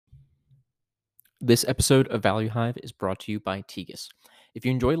This episode of Value Hive is brought to you by Tegas. If you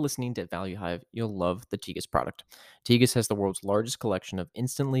enjoy listening to Value Hive, you'll love the Tegas product. Tegas has the world's largest collection of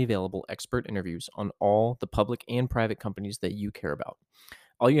instantly available expert interviews on all the public and private companies that you care about.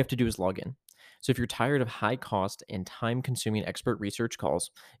 All you have to do is log in. So if you're tired of high cost and time consuming expert research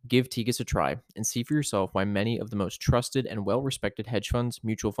calls, give Tegas a try and see for yourself why many of the most trusted and well respected hedge funds,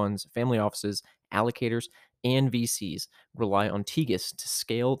 mutual funds, family offices, allocators, and VCs rely on Tegas to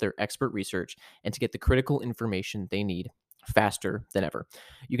scale their expert research and to get the critical information they need faster than ever.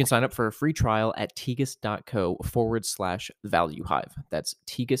 You can sign up for a free trial at tegas.co/valuehive. That's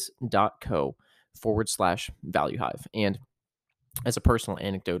tegas.co/valuehive. And as a personal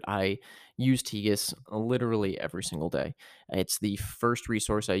anecdote, I use Tegas literally every single day. It's the first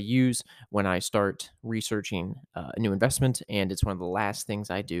resource I use when I start researching a new investment, and it's one of the last things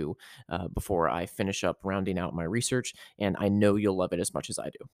I do before I finish up rounding out my research, and I know you'll love it as much as I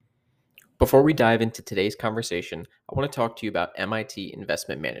do. Before we dive into today's conversation, I want to talk to you about MIT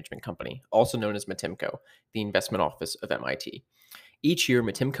Investment Management Company, also known as Matimco, the investment office of MIT. Each year,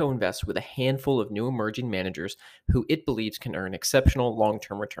 Matimco invests with a handful of new emerging managers who it believes can earn exceptional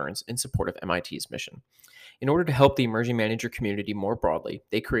long-term returns in support of MIT's mission. In order to help the emerging manager community more broadly,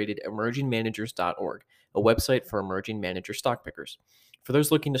 they created emergingmanagers.org, a website for emerging manager stock pickers. For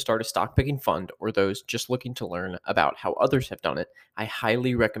those looking to start a stock picking fund or those just looking to learn about how others have done it, I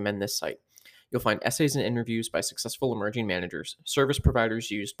highly recommend this site. You'll find essays and interviews by successful emerging managers, service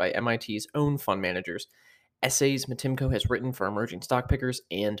providers used by MIT's own fund managers, essays Matimco has written for emerging stock pickers,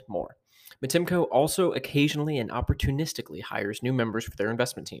 and more. Matimco also occasionally and opportunistically hires new members for their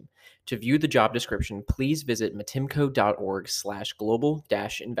investment team. To view the job description, please visit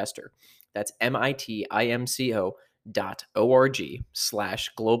matimco.org/global-investor. That's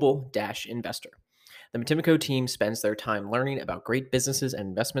mitimco.org/global-investor. The Matimco team spends their time learning about great businesses and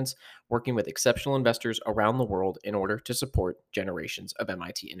investments, working with exceptional investors around the world in order to support generations of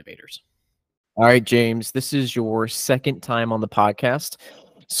MIT innovators. All right, James, this is your second time on the podcast.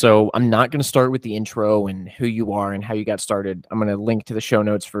 So I'm not going to start with the intro and who you are and how you got started. I'm going to link to the show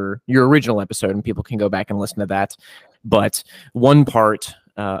notes for your original episode, and people can go back and listen to that. But one part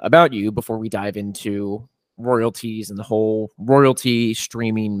about you before we dive into royalties and the whole royalty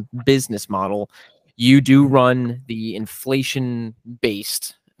streaming business model, you do run the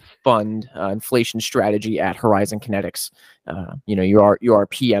inflation-based fund, inflation strategy at Horizon Kinetics. You are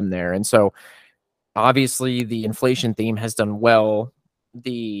PM there, and so obviously the inflation theme has done well.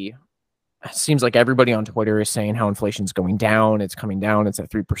 It seems like everybody on Twitter is saying how inflation's going down. It's coming down. It's at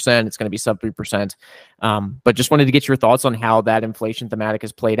 3%. It's going to be sub 3%. But just wanted to get your thoughts on how that inflation thematic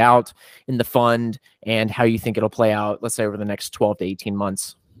has played out in the fund and how you think it'll play out, let's say, over the next 12 to 18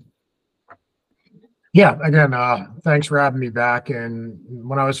 months. Yeah, again, thanks for having me back. And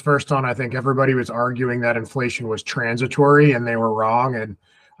when I was first on, I think everybody was arguing that inflation was transitory, and they were wrong. And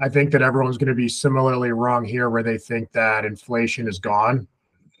I think that everyone's going to be similarly wrong here, where they think that inflation is gone.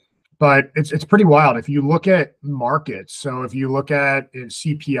 But it's pretty wild. If you look at markets, so if you look at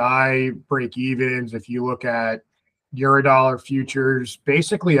CPI break-evens, if you look at Eurodollar futures,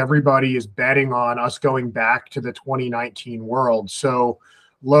 basically everybody is betting on us going back to the 2019 world. So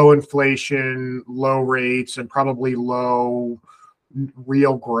low inflation, low rates, and probably low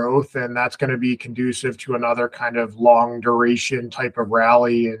real growth. And that's going to be conducive to another kind of long duration type of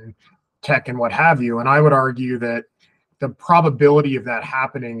rally in tech and what have you. And I would argue that the probability of that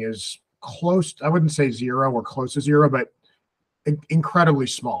happening is close. I wouldn't say zero or close to zero, but incredibly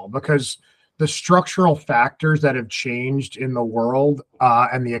small, because the structural factors that have changed in the world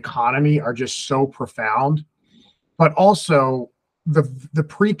and the economy are just so profound. But also the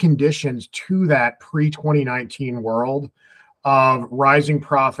preconditions to that pre-2019 world of rising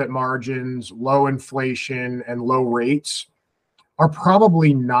profit margins, low inflation, and low rates are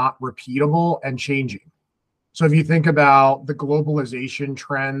probably not repeatable and changing. So if you think about the globalization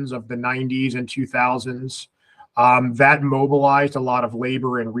trends of the 90s and 2000s, that mobilized a lot of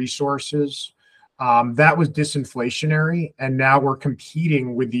labor and resources. That was disinflationary, and now we're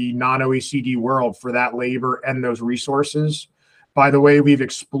competing with the non-OECD world for that labor and those resources. By the way, we've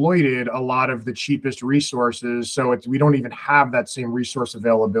exploited a lot of the cheapest resources, so we don't even have that same resource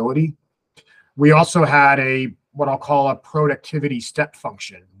availability. We also had what I'll call a productivity step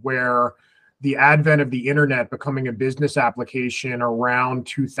function, where the advent of the internet becoming a business application around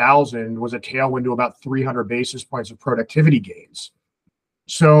 2000 was a tailwind to about 300 basis points of productivity gains.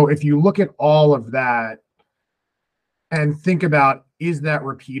 So if you look at all of that and think about, is that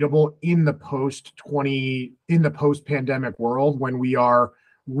repeatable in the post-pandemic world, when we are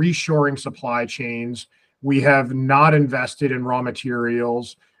reshoring supply chains, we have not invested in raw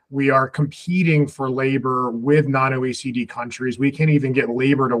materials, We are competing for labor with non-OECD countries. We can't even get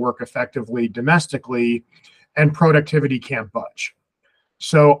labor to work effectively domestically, and productivity can't budge.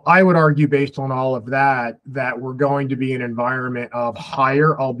 So I would argue, based on all of that, that we're going to be an environment of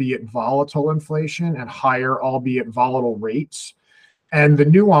higher, albeit volatile inflation, and higher, albeit volatile rates. And the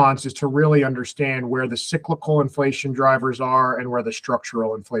nuance is to really understand where the cyclical inflation drivers are and where the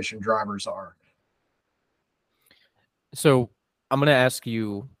structural inflation drivers are. So I'm going to ask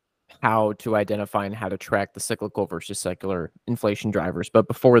you how to identify and how to track the cyclical versus secular inflation drivers. But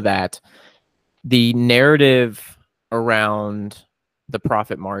before that, the narrative around the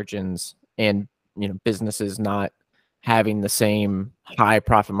profit margins and businesses not having the same high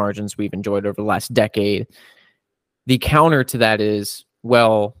profit margins we've enjoyed over the last decade, the counter to that is,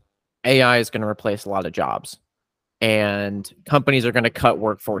 well, AI is going to replace a lot of jobs and companies are going to cut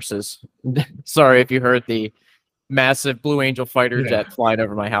workforces. Sorry if you heard the massive Blue Angel fighter Yeah. jet flying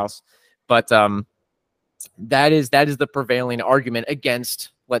over my house, but that is the prevailing argument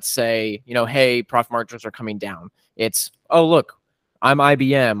against, let's say, hey, profit margins are coming down. It's, oh, look, I'm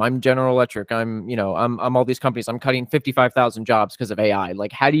IBM, I'm General Electric, I'm all these companies, I'm cutting 55,000 jobs because of AI.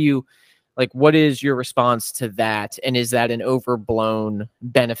 Like, how do you, like, what is your response to that? And is that an overblown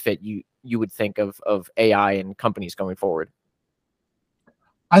benefit you would think of AI and companies going forward?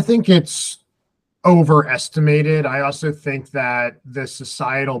 I think it's overestimated. I also think that the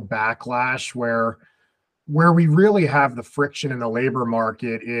societal backlash where we really have the friction in the labor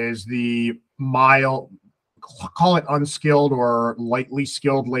market is the mild, call it unskilled or lightly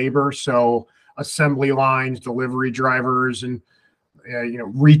skilled labor. So assembly lines, delivery drivers, and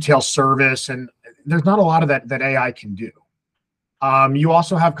retail service. And there's not a lot of that AI can do. You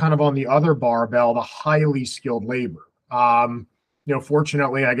also have kind of on the other barbell the highly skilled labor.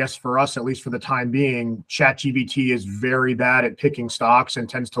 Fortunately, I guess for us, at least for the time being, ChatGPT is very bad at picking stocks and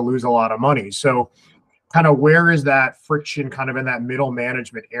tends to lose a lot of money. So kind of where is that friction kind of in that middle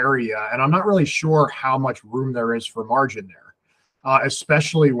management area? And I'm not really sure how much room there is for margin there,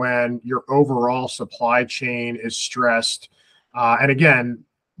 especially when your overall supply chain is stressed. And again,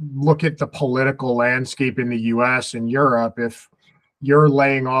 look at the political landscape in the US and Europe. If you're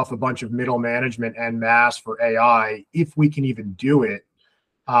laying off a bunch of middle management en masse for AI, if we can even do it,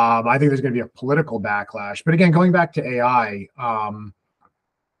 I think there's going to be a political backlash. But again, going back to AI,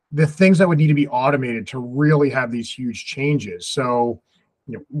 the things that would need to be automated to really have these huge changes. So,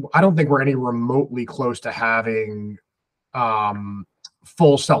 I don't think we're any remotely close to having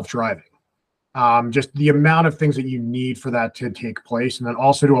full self-driving. Just the amount of things that you need for that to take place, and then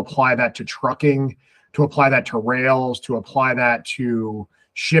also to apply that to trucking, to apply that to rails, to apply that to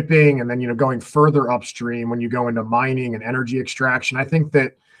shipping, and then going further upstream when you go into mining and energy extraction. I think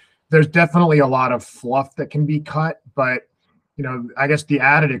that there's definitely a lot of fluff that can be cut, but I guess the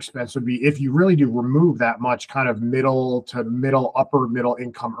added expense would be if you really do remove that much kind of middle to middle, upper middle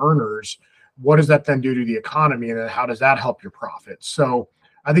income earners, what does that then do to the economy? And then how does that help your profits? So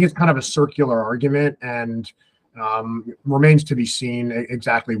I think it's kind of a circular argument, and remains to be seen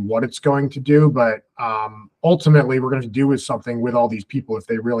exactly what it's going to do. But ultimately, we're going to do with something with all these people if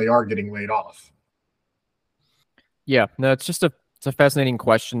they really are getting laid off. Yeah, no, it's a fascinating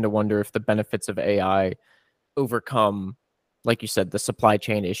question to wonder if the benefits of AI overcome, like you said, the supply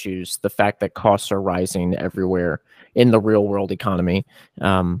chain issues, the fact that costs are rising everywhere in the real world economy.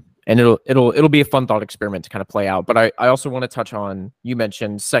 And it'll be a fun thought experiment to kind of play out. But I also want to touch on, you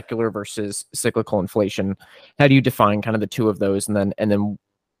mentioned secular versus cyclical inflation. How do you define kind of the two of those, and then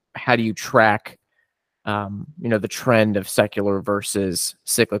how do you track the trend of secular versus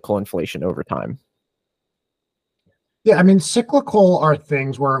cyclical inflation over time? Yeah, I mean, cyclical are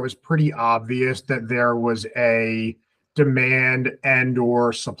things where it was pretty obvious that there was a demand and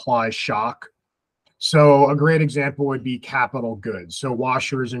or supply shock. So a great example would be capital goods. So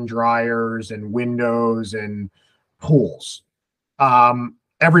washers and dryers and windows and pools.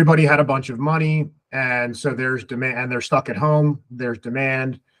 Everybody had a bunch of money, and so there's demand, and they're stuck at home. There's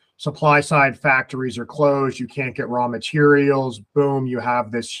demand. Supply side factories are closed. You can't get raw materials. Boom, you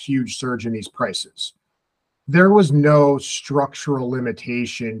have this huge surge in these prices. There was no structural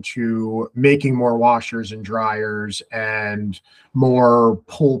limitation to making more washers and dryers and more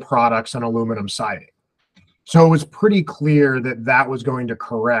pool products and aluminum siding. So it was pretty clear that that was going to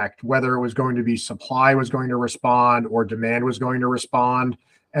correct, whether it was going to be supply was going to respond or demand was going to respond,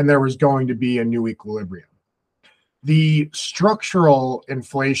 and there was going to be a new equilibrium. The structural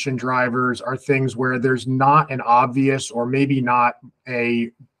inflation drivers are things where there's not an obvious or maybe not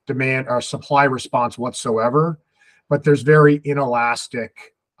a demand or supply response whatsoever, but there's very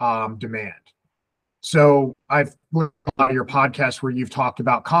inelastic demand. So I've listened to a lot of your podcasts where you've talked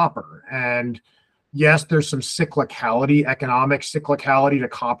about copper. And yes, there's some cyclicality, economic cyclicality to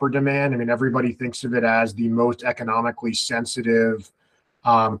copper demand. I mean, everybody thinks of it as the most economically sensitive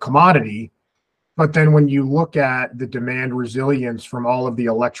commodity. But then when you look at the demand resilience from all of the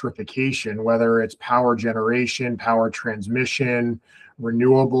electrification, whether it's power generation, power transmission,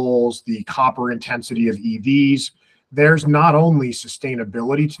 renewables, the copper intensity of EVs, there's not only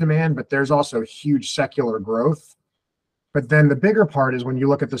sustainability to demand, but there's also huge secular growth. But then the bigger part is when you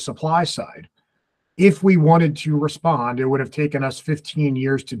look at the supply side. If we wanted to respond, it would have taken us 15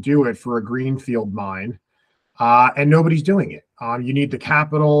 years to do it for a greenfield mine, and nobody's doing it. You need the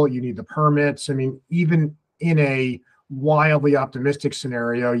capital, you need the permits. I mean, even in a wildly optimistic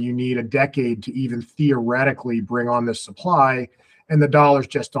scenario, you need a decade to even theoretically bring on this supply, and the dollars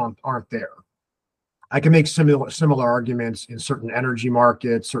just aren't there. I can make similar arguments in certain energy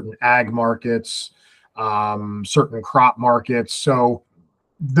markets, certain ag markets, certain crop markets. So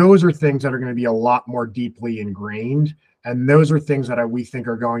those are things that are going to be a lot more deeply ingrained. And those are things that we think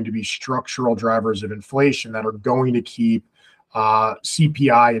are going to be structural drivers of inflation that are going to keep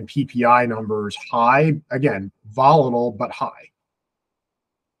CPI and PPI numbers high. Again, volatile, but high.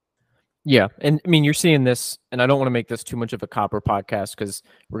 Yeah. And I mean, you're seeing this, and I don't want to make this too much of a copper podcast because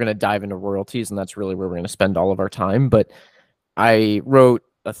we're going to dive into royalties, and that's really where we're going to spend all of our time. But I wrote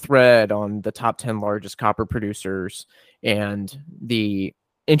a thread on the top 10 largest copper producers, and the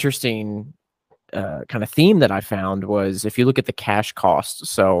interesting kind of theme that I found was if you look at the cash cost,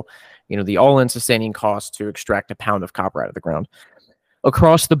 so the all-in sustaining cost to extract a pound of copper out of the ground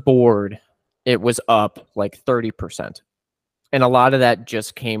across the board, it was up like 30%. And a lot of that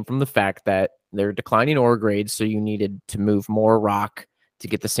just came from the fact that they're declining ore grades, so you needed to move more rock to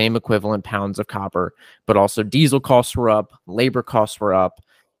get the same equivalent pounds of copper. But also diesel costs were up, labor costs were up,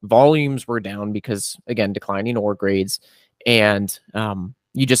 volumes were down because, again, declining ore grades. And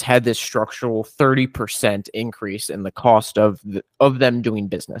you just had this structural 30% increase in the cost of them doing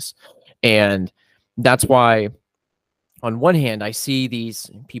business. And that's why, on one hand, I see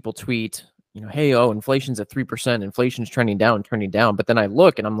these people tweet, hey, oh, inflation's at 3%, inflation's trending down. But then I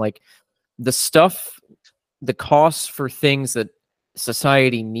look and I'm like, the costs for things that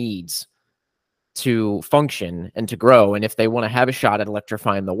society needs to function and to grow, and if they want to have a shot at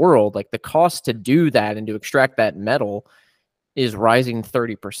electrifying the world, like the cost to do that and to extract that metal is rising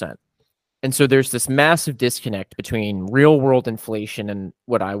 30%. And so there's this massive disconnect between real world inflation and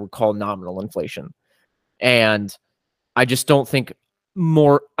what I would call nominal inflation. And I just don't think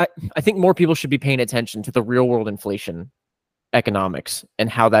I think more people should be paying attention to the real world inflation economics and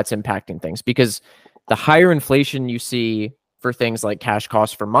how that's impacting things, because the higher inflation you see for things like cash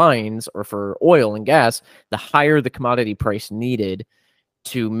costs for mines or for oil and gas, the higher the commodity price needed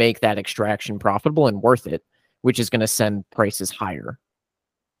to make that extraction profitable and worth it, which is going to send prices higher.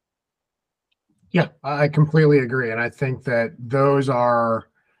 Yeah, I completely agree. And I think that those are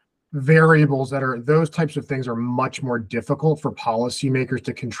variables those types of things are much more difficult for policymakers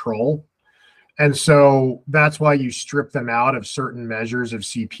to control. And so that's why you strip them out of certain measures of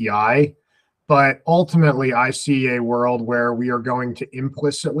CPI. But ultimately, I see a world where we are going to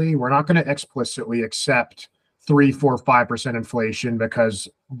we're not going to explicitly accept 3, 4, 5% inflation, because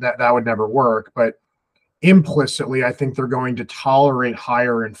that would never work. But implicitly, I think they're going to tolerate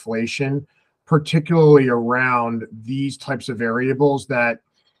higher inflation, particularly around these types of variables that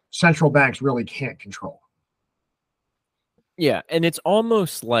central banks really can't control. Yeah, and it's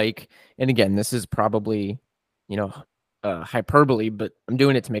almost like, and again, this is probably, hyperbole, but I'm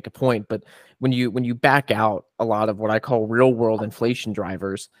doing it to make a point. But when you back out a lot of what I call real world inflation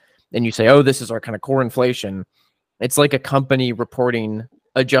drivers, and you say, oh, this is our kind of core inflation, it's like a company reporting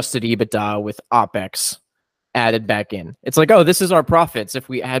adjusted EBITDA with OpEx added back in. It's like, oh, this is our profits if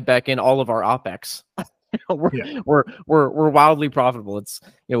we add back in all of our OpEx. we're wildly profitable. It's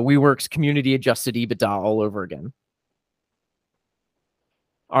WeWork's community adjusted EBITDA all over again.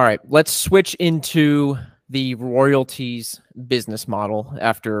 All right, let's switch into the royalties business model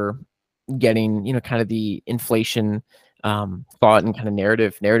after getting kind of the inflation thought and kind of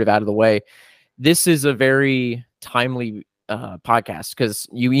narrative out of the way. This is a very timely podcast because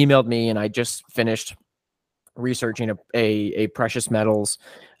you emailed me and I just finished researching a precious metals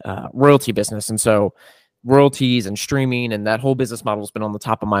royalty business, and so royalties and streaming and that whole business model has been on the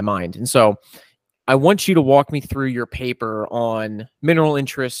top of my mind. And so I want you to walk me through your paper on mineral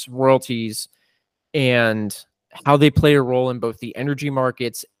interests, royalties, and how they play a role in both the energy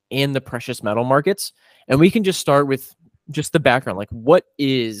markets and the precious metal markets. And we can just start with just the background. Like, what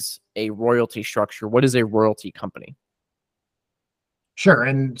is a royalty structure? What is a royalty company? Sure.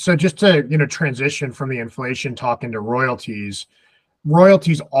 And so just to, transition from the inflation talk into royalties,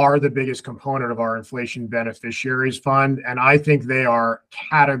 royalties are the biggest component of our inflation beneficiaries fund. And I think they are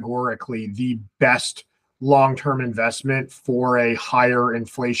categorically the best long-term investment for a higher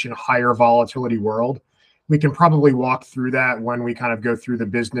inflation, higher volatility world. We can probably walk through that when we kind of go through the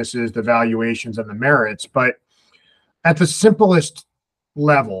businesses, the valuations, and the merits. But at the simplest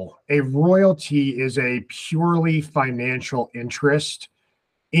level, a royalty is a purely financial interest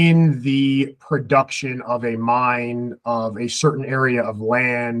in the production of a mine, of a certain area of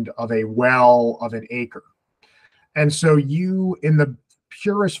land, of a well, of an acre. And so you, in the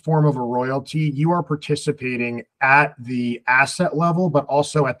purest form of a royalty, you are participating at the asset level, but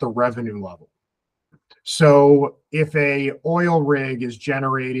also at the revenue level. So if a oil rig is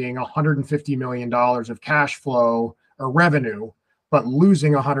generating $150 million of cash flow or revenue, but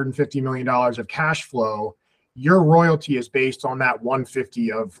losing $150 million of cash flow, your royalty is based on that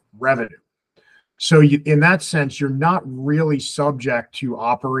 150 of revenue. So in that sense, you're not really subject to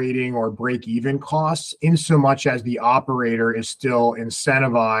operating or break-even costs in so much as the operator is still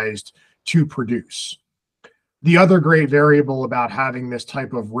incentivized to produce. The other great variable about having this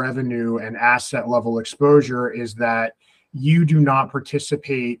type of revenue and asset level exposure is that you do not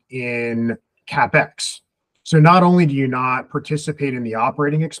participate in CapEx. So not only do you not participate in the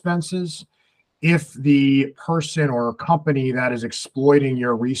operating expenses, if the person or company that is exploiting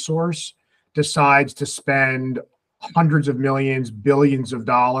your resource decides to spend hundreds of millions, billions of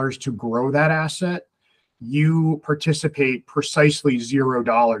dollars to grow that asset, you participate precisely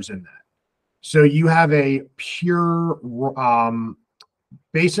 $0 in that. So you have a pure,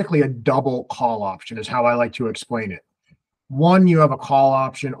 basically a double call option is how I like to explain it. One, you have a call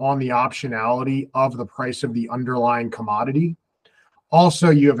option on the optionality of the price of the underlying commodity. Also,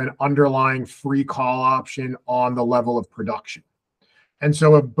 you have an underlying free call option on the level of production. And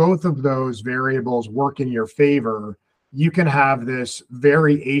so if both of those variables work in your favor, you can have this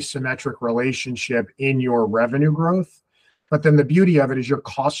very asymmetric relationship in your revenue growth. But then the beauty of it is your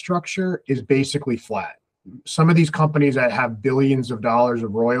cost structure is basically flat. Some of these companies that have billions of dollars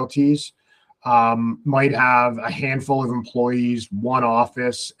of royalties might have a handful of employees, one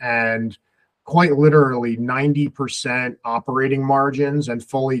office, and quite literally 90% operating margins and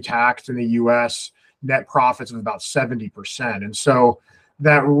fully taxed in the US, net profits of about 70%. And so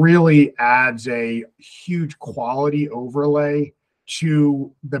that really adds a huge quality overlay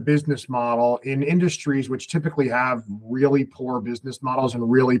to the business model in industries which typically have really poor business models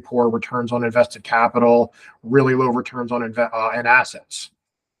and really poor returns on invested capital, really low returns on and assets.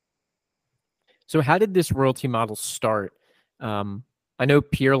 So how did this royalty model start? I know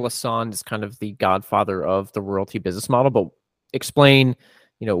Pierre Lassonde is kind of the godfather of the royalty business model, but explain,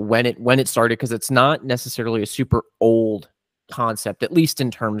 when it started, because it's not necessarily a super old concept, at least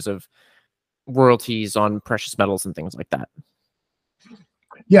in terms of royalties on precious metals and things like that.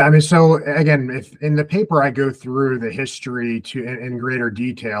 Yeah, I mean, so again, if in the paper I go through the history in greater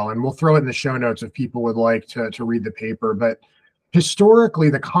detail, and we'll throw it in the show notes if people would like to read the paper. But historically,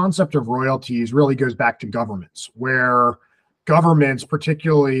 the concept of royalties really goes back to governments, where governments,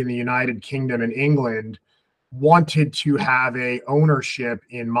 particularly in the United Kingdom and England, wanted to have a ownership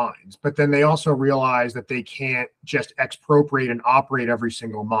in mines, but then they also realized that they can't just expropriate and operate every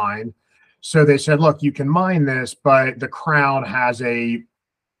single mine. So they said, look, you can mine this, but the crown has a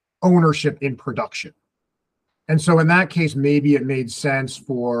ownership in production. And so in that case, maybe it made sense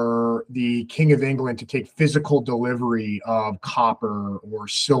for the King of England to take physical delivery of copper or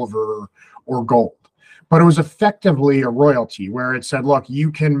silver or gold. But it was effectively a royalty where it said, look,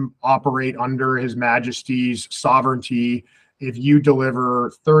 you can operate under His Majesty's sovereignty if you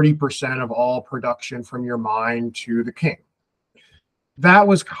deliver 30% of all production from your mine to the king. That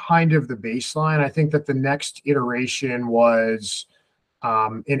was kind of the baseline. I think that the next iteration was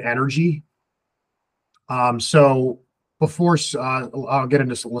in energy. So before I'll get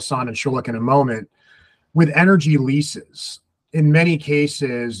into Lassonde and Schulich in a moment, with energy leases, in many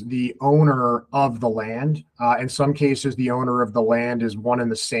cases, the owner of the land, in some cases, the owner of the land is one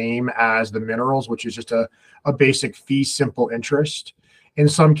and the same as the minerals, which is just a basic fee simple interest. In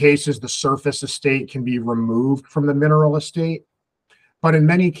some cases, the surface estate can be removed from the mineral estate. But in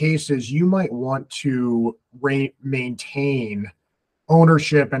many cases, you might want to maintain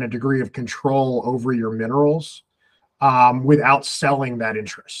ownership and a degree of control over your minerals without selling that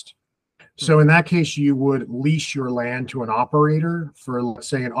interest. So in that case, you would lease your land to an operator for, let's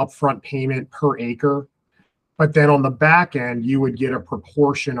say, an upfront payment per acre. But then on the back end, you would get a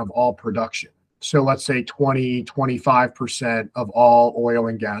proportion of all production. So let's say 20, 25% of all oil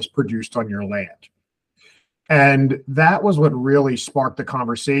and gas produced on your land. And that was what really sparked the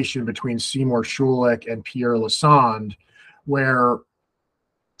conversation between Seymour Schulich and Pierre Lassonde, where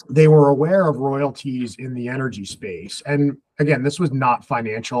they were aware of royalties in the energy space. And again, this was not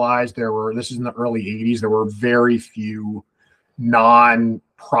financialized. This is in the early 80s. There were very few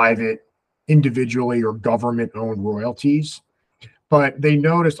non-private, individually or government-owned royalties. But they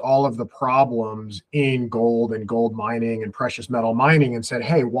noticed all of the problems in gold and gold mining and precious metal mining and said,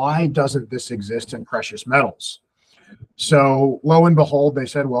 hey, why doesn't this exist in precious metals? So lo and behold, they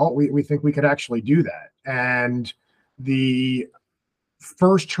said, well, we think we could actually do that. And the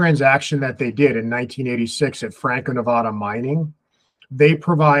first transaction that they did in 1986 at Franco-Nevada Mining, they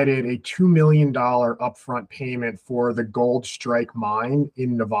provided a $2 million upfront payment for the Gold Strike mine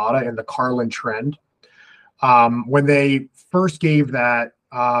in Nevada in the Carlin Trend. When they first gave that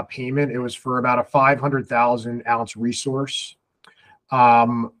payment, it was for about a 500,000 ounce resource.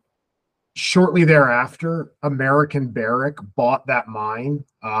 Shortly thereafter, American Barrick bought that mine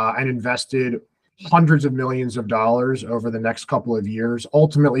and invested hundreds of millions of dollars over the next couple of years.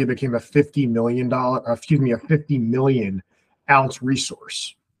 Ultimately, it became a $50 million, a 50 million ounce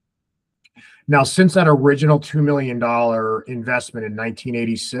resource. Now, since that original $2 million investment in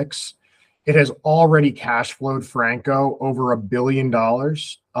 1986, it has already cash flowed Franco over $1 billion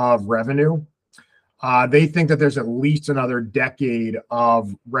of revenue. They think that there's at least another decade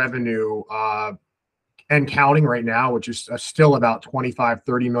of revenue and counting right now, which is still about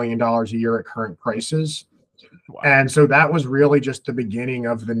 $25-30 million a year at current prices. Wow. And so that was really just the beginning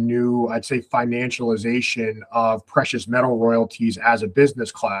of the new, I'd say, financialization of precious metal royalties as a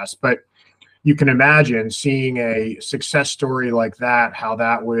business class. But you can imagine seeing a success story like that, how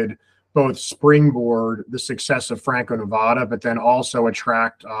that would both springboard the success of Franco-Nevada, but then also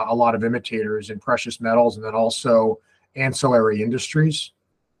attract a lot of imitators in precious metals and then also ancillary industries.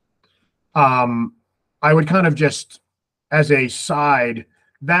 I would kind of just, as a side,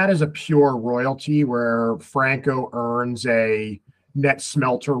 that is a pure royalty where Franco earns a net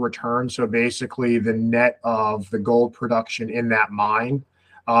smelter return. So basically the net of the gold production in that mine,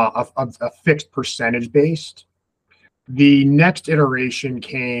 a fixed percentage based. The next iteration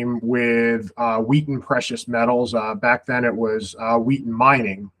came with Wheaton Precious Metals. Back then it was Wheaton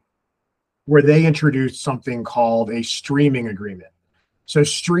Mining, where they introduced something called a streaming agreement. So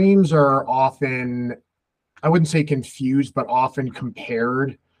streams are often, I wouldn't say confused, but often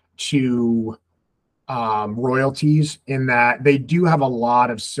compared to royalties in that they do have a lot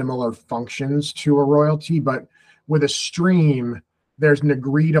of similar functions to a royalty, but with a stream, there's an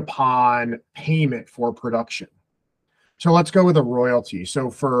agreed upon payment for production. So let's go with a royalty.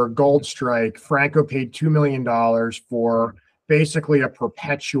 So for Gold Strike, Franco paid $2 million for basically a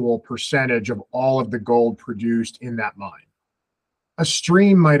perpetual percentage of all of the gold produced in that mine. A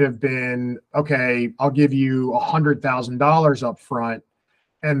stream might have been, okay, I'll give you $100,000 up front,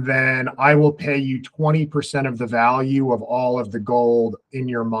 and then I will pay you 20% of the value of all of the gold in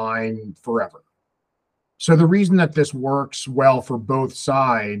your mine forever. So the reason that this works well for both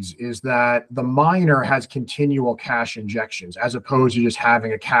sides is that the miner has continual cash injections as opposed to just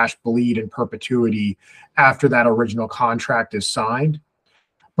having a cash bleed in perpetuity after that original contract is signed.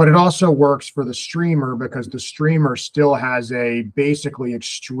 But it also works for the streamer because the streamer still has a basically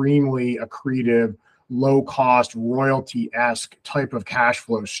extremely accretive, low-cost, royalty-esque type of cash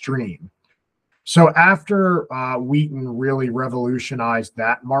flow stream. So after Wheaton really revolutionized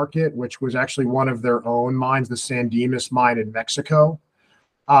that market, which was actually one of their own mines, the San Dimas mine in Mexico,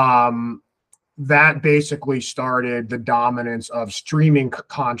 that basically started the dominance of streaming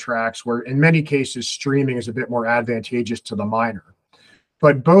contracts, where in many cases streaming is a bit more advantageous to the miner.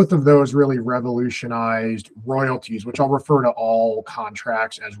 But both of those really revolutionized royalties, which I'll refer to all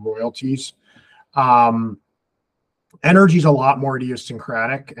contracts as royalties. Energy is a lot more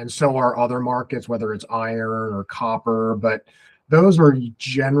idiosyncratic, and so are other markets, whether it's iron or copper, but those are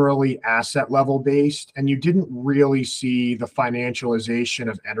generally asset level based, and you didn't really see the financialization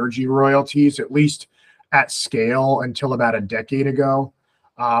of energy royalties, at least at scale, until about a decade ago,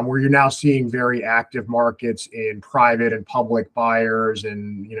 where you're now seeing very active markets in private and public buyers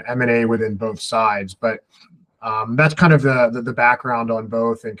and M&A within both sides. But that's kind of the background on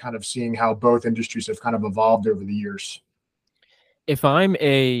both and kind of seeing how both industries have kind of evolved over the years. If I'm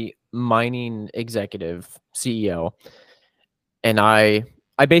a mining executive CEO and I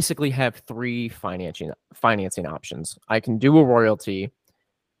basically have three financing options. I can do a royalty,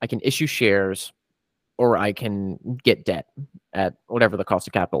 I can issue shares, or I can get debt at whatever the cost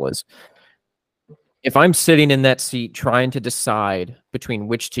of capital is. If I'm sitting in that seat trying to decide between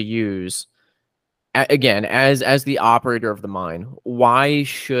which to use, again, as the operator of the mine, why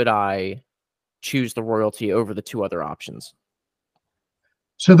should I choose the royalty over the two other options?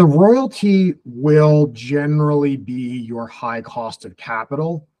 So the royalty will generally be your high cost of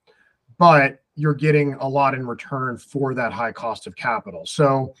capital, but you're getting a lot in return for that high cost of capital.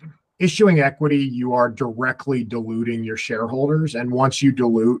 So issuing equity, you are directly diluting your shareholders. And once you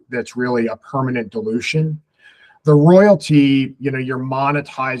dilute, that's really a permanent dilution. The royalty, you're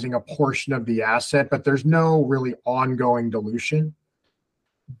monetizing a portion of the asset, but there's no really ongoing dilution.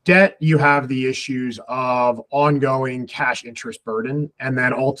 Debt, you have the issues of ongoing cash interest burden and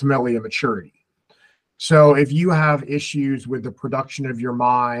then ultimately a maturity. So if you have issues with the production of your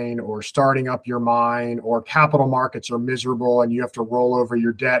mine or starting up your mine, or capital markets are miserable and you have to roll over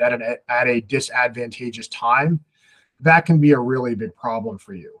your debt at a disadvantageous time, that can be a really big problem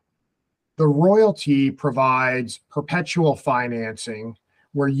for you. The royalty provides perpetual financing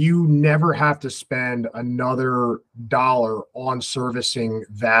where you never have to spend another dollar on servicing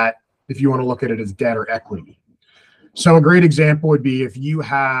that, if you want to look at it as debt or equity. So a great example would be if you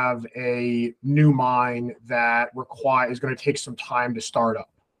have a new mine that is going to take some time to start up.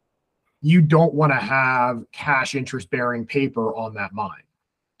 You don't want to have cash interest bearing paper on that mine.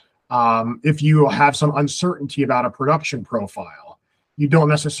 If you have some uncertainty about a production profile, you don't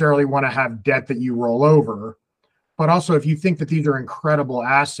necessarily want to have debt that you roll over. But also, if you think that these are incredible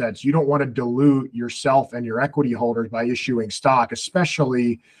assets, you don't want to dilute yourself and your equity holders by issuing stock,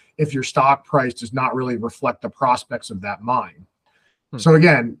 especially if your stock price does not really reflect the prospects of that mine. So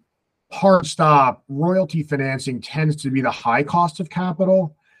again, hard stop, royalty financing tends to be the high cost of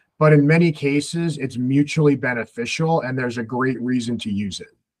capital, but in many cases, it's mutually beneficial and there's a great reason to use it.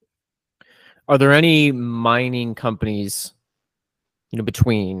 Are there any mining companies,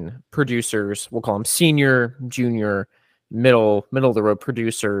 between producers, we'll call them senior, junior, middle of the road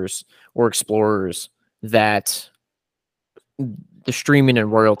producers or explorers, that the streaming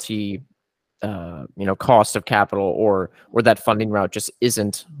and royalty, cost of capital or that funding route just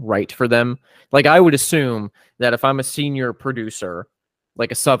isn't right for them? Like, I would assume that if I'm a senior producer,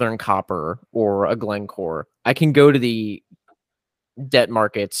 like a Southern Copper or a Glencore, I can go to the debt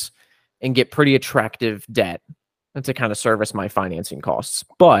markets and get pretty attractive debt to kind of service my financing costs.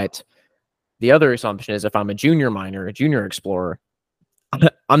 But the other assumption is if I'm a junior miner, a junior explorer,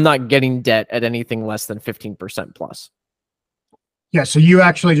 I'm not getting debt at anything less than 15% plus. Yeah, so you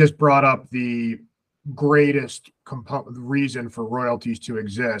actually just brought up the greatest reason for royalties to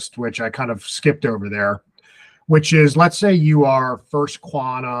exist, which I kind of skipped over there, which is, let's say you are First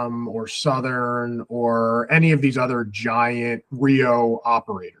Quantum or Southern or any of these other giant Rio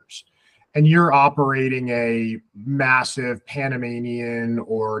operators, and you're operating a massive Panamanian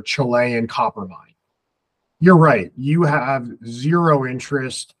or Chilean copper mine. You're right. You have zero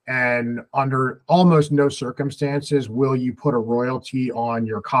interest, and under almost no circumstances will you put a royalty on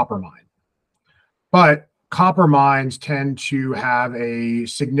your copper mine. But copper mines tend to have a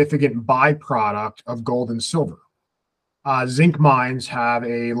significant byproduct of gold and silver. Zinc mines have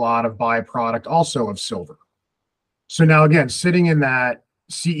a lot of byproduct also of silver. So now, again, sitting in that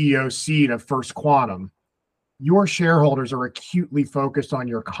CEO seat of First Quantum, your shareholders are acutely focused on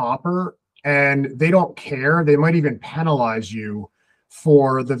your copper, and they don't care. They might even penalize you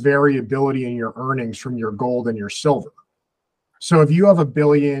for the variability in your earnings from your gold and your silver. So if you have $1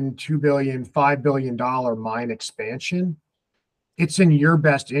 billion, $2 billion, $5 billion mine expansion, it's in your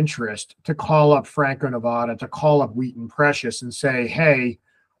best interest to call up Franco-Nevada, to call up Wheaton Precious and say, hey,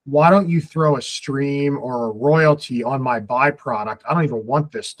 why don't you throw a stream or a royalty on my byproduct? I don't even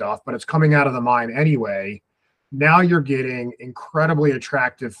want this stuff, but it's coming out of the mine anyway. Now you're getting incredibly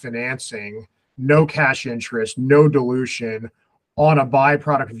attractive financing, no cash interest, no dilution on a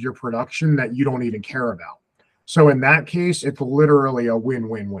byproduct of your production that you don't even care about. So in that case, it's literally a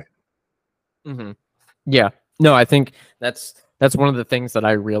win-win-win. Mm-hmm. Yeah. No, I think that's one of the things that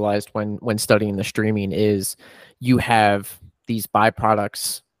I realized when studying the streaming is you have these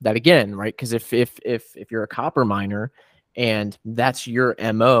byproducts that, again, right? Because if you're a copper miner and that's your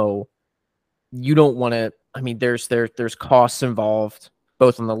MO, you don't want to. I mean, there's costs involved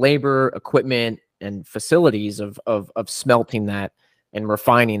both on the labor, equipment, and facilities of smelting that and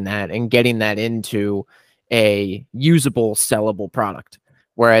refining that and getting that into a usable, sellable product.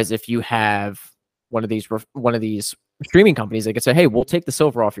 Whereas if you have one of these streaming companies, they could say, "Hey, we'll take the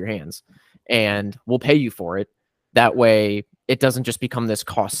silver off your hands, and we'll pay you for it." That way, it doesn't just become this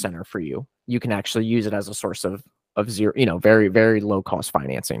cost center for you. You can actually use it as a source of zero, very, very low cost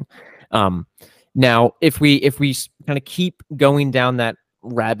financing. Now, if we kind of keep going down that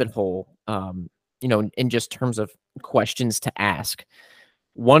rabbit hole, in just terms of questions to ask,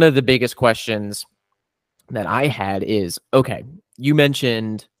 one of the biggest questions that I had is, okay, you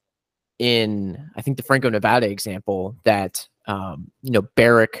mentioned in, I think, the Franco-Nevada example that,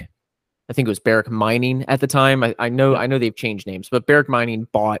 Barrick, I think it was Barrick Mining at the time. I know they've changed names, but Barrick Mining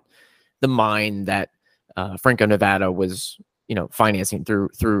bought the mine that Franco-Nevada was, financing through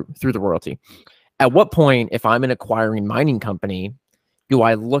the royalty. At what point, if I'm an acquiring mining company, do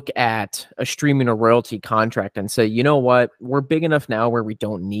I look at a streaming or royalty contract and say, you know what, we're big enough now where we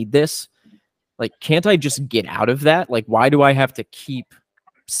don't need this? Like, can't I just get out of that? Like, why do I have to keep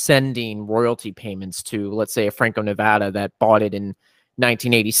sending royalty payments to, let's say, a Franco Nevada that bought it in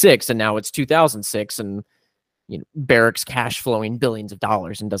 1986 and now it's 2006, and Barrick's cash flowing billions of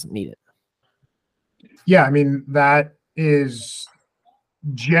dollars and doesn't need it? Yeah, I mean, that is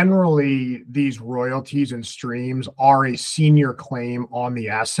generally, these royalties and streams are a senior claim on the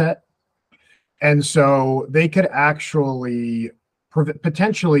asset. And so they could actually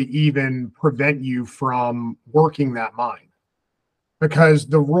potentially even prevent you from working that mine, because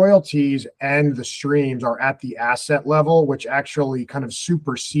the royalties and the streams are at the asset level, which actually kind of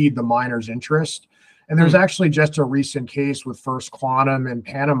supersede the miner's interest. And there's actually just a recent case with First Quantum in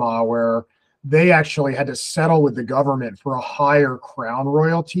Panama where they actually had to settle with the government for a higher crown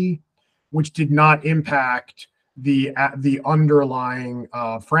royalty, which did not impact the underlying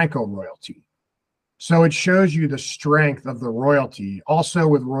Franco royalty. So it shows you the strength of the royalty. Also,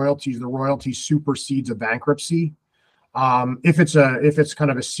 with royalties, the royalty supersedes a bankruptcy. If it's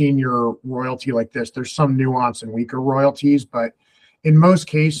kind of a senior royalty like this, there's some nuance in weaker royalties, but in most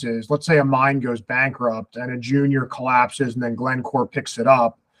cases, let's say a mine goes bankrupt and a junior collapses and then Glencore picks it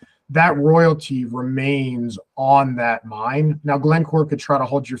up, that royalty remains on that mine. Now, Glencore could try to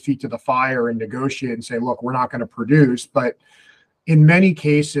hold your feet to the fire and negotiate and say, look, we're not going to produce. But in many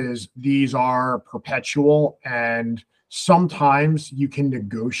cases, these are perpetual. And sometimes you can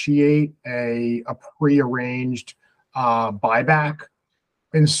negotiate a prearranged buyback.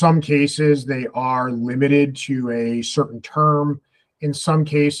 In some cases, they are limited to a certain term. In some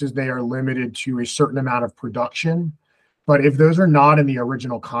cases, they are limited to a certain amount of production. But if those are not in the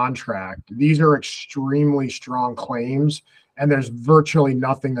original contract, these are extremely strong claims, and there's virtually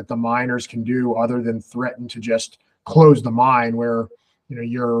nothing that the miners can do other than threaten to just close the mine, where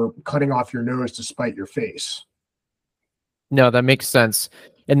you're cutting off your nose to spite your face. No, that makes sense.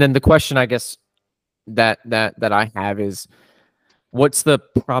 And then the question, I guess, that I have is, what's the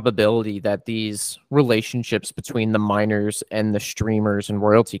probability that these relationships between the miners and the streamers and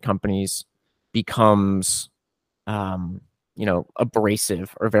royalty companies becomes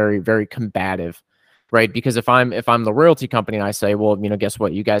abrasive or very, very combative, right? Because if I'm the royalty company and I say, well, guess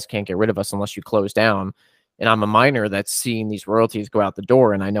what, you guys can't get rid of us unless you close down, and I'm a miner that's seeing these royalties go out the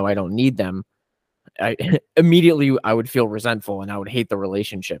door and I know I don't need them, immediately I would feel resentful and I would hate the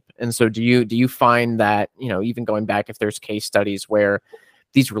relationship. And so do you find that, even going back, if there's case studies where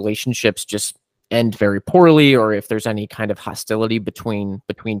these relationships just end very poorly, or if there's any kind of hostility between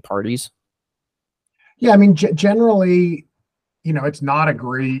parties? Yeah, I mean, generally, it's not a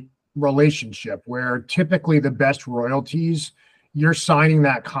great relationship, where typically the best royalties, you're signing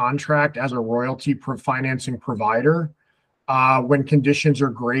that contract as a royalty financing provider when conditions are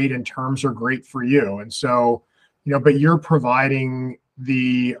great and terms are great for you. And so, but you're providing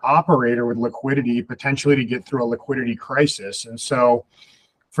the operator with liquidity potentially to get through a liquidity crisis. And so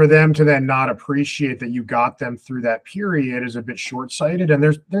for them to then not appreciate that you got them through that period is a bit short-sighted. And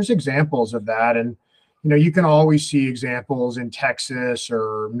there's examples of that. And you can always see examples in Texas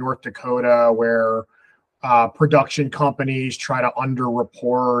or North Dakota where production companies try to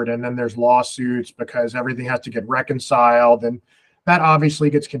underreport, and then there's lawsuits because everything has to get reconciled, and that obviously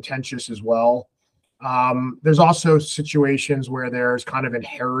gets contentious as well. There's also situations where there's kind of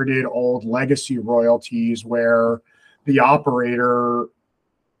inherited old legacy royalties where the operator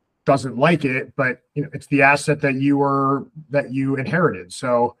doesn't like it, but it's the asset that you inherited.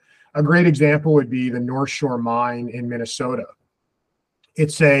 So a great example would be the North Shore mine in Minnesota.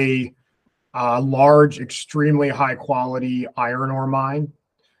 It's a large, extremely high quality iron ore mine.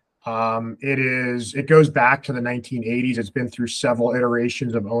 It goes back to the 1980s. It's been through several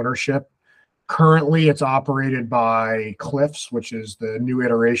iterations of ownership. Currently, it's operated by Cliffs, which is the new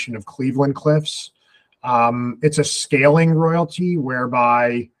iteration of Cleveland Cliffs. It's a scaling royalty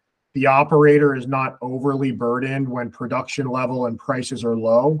whereby the operator is not overly burdened when production level and prices are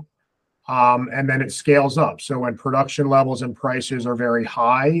low. And then it scales up. So when production levels and prices are very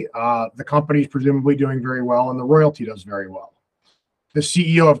high, the company is presumably doing very well and the royalty does very well. The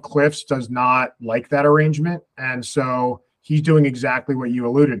CEO of Cliffs does not like that arrangement. And so he's doing exactly what you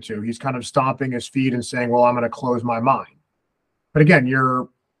alluded to. He's kind of stomping his feet and saying, well, I'm going to close my mine. But again, you're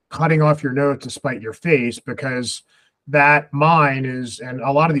cutting off your nose to spite your face, because that mine is, and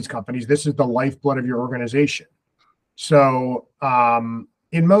a lot of these companies, this is the lifeblood of your organization. So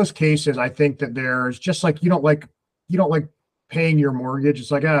in most cases, I think that there's just like you don't like paying your mortgage.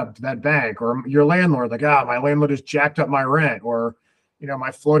 It's like that bank or your landlord, like my landlord has jacked up my rent, or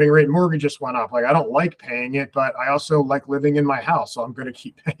my floating rate mortgage just went up. Like I don't like paying it, but I also like living in my house, so I'm going to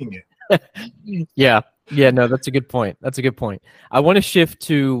keep paying it. Yeah. Yeah, no, that's a good point. That's a good point. I want to shift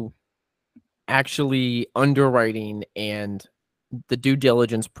to actually underwriting and the due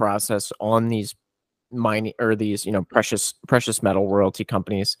diligence process on these mining or these, precious metal royalty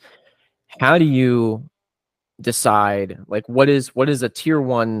companies. How do you decide like what is a tier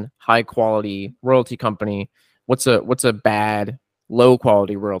one high quality royalty company? What's a bad low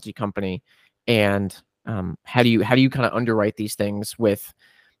quality royalty company? And how do you kind of underwrite these things with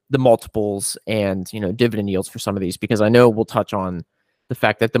the multiples and dividend yields for some of these? Because I know we'll touch on the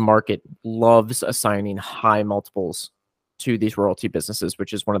fact that the market loves assigning high multiples to these royalty businesses,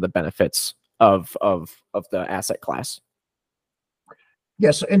 which is one of the benefits of the asset class.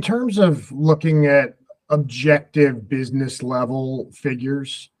 Yes, in terms of looking at objective business level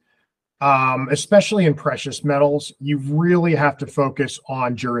figures, especially in precious metals, you really have to focus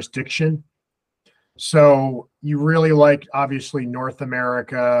on jurisdiction. So you really like obviously North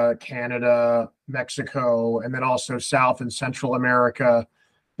America, Canada, Mexico, and then also South and Central America.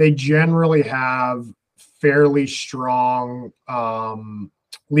 They generally have fairly strong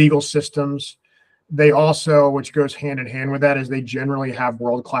legal systems. They also, which goes hand in hand with that, is they generally have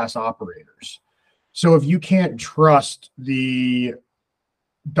world-class operators. So if you can't trust the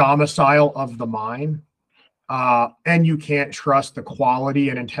domicile of the mine, and you can't trust the quality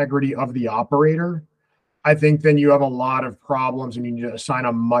and integrity of the operator, I think then you have a lot of problems and you need to assign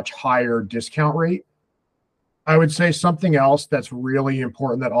a much higher discount rate. I would say something else that's really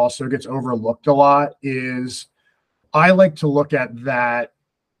important that also gets overlooked a lot is I like to look at that,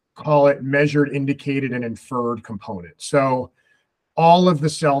 call it measured, indicated, and inferred component. So all of the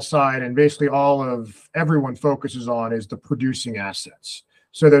sell side and basically all of everyone focuses on is the producing assets.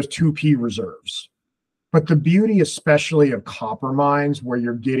 So those 2P reserves. But the beauty, especially of copper mines, where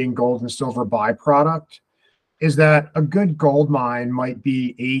you're getting gold and silver byproduct, is that a good gold mine might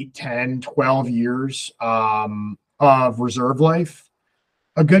be 8, 10, 12 years of reserve life.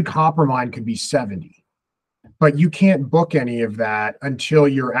 A good copper mine could be 70. But you can't book any of that until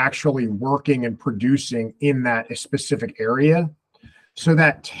you're actually working and producing in that specific area. So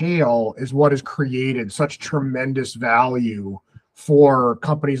that tail is what has created such tremendous value for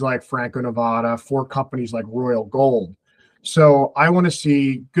companies like Franco-Nevada, for companies like Royal Gold. So I want to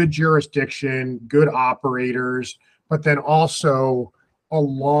see good jurisdiction, good operators, but then also a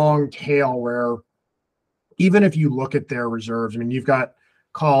long tail where even if you look at their reserves, I mean, you've got,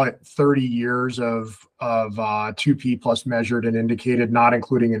 call it 30 years of 2P plus measured and indicated, not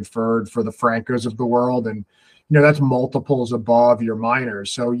including inferred for the Francos of the world. And, that's multiples above your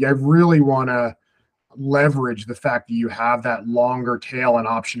miners. So you really want to leverage the fact that you have that longer tail and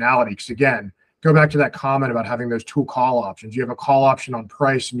optionality. Because again, go back to that comment about having those two call options. You have a call option on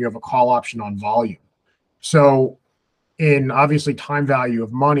price and you have a call option on volume. So in obviously time value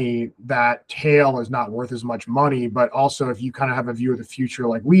of money, that tail is not worth as much money. But also if you kind of have a view of the future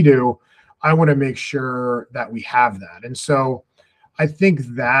like we do, I want to make sure that we have that. And so I think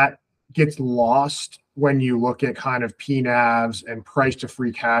that gets lost when you look at kind of PNAVs and price to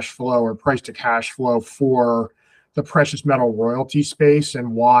free cash flow or price to cash flow for the precious metal royalty space,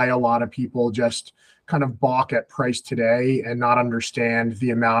 and why a lot of people just kind of balk at price today and not understand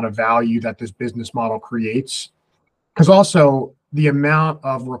the amount of value that this business model creates. Because also the amount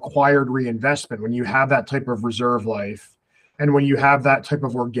of required reinvestment when you have that type of reserve life and when you have that type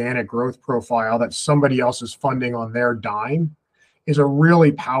of organic growth profile that somebody else is funding on their dime is a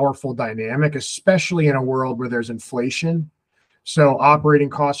really powerful dynamic, especially in a world where there's inflation. So operating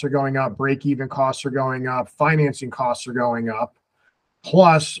costs are going up, break-even costs are going up, financing costs are going up,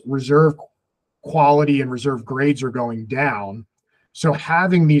 plus reserve quality and reserve grades are going down. So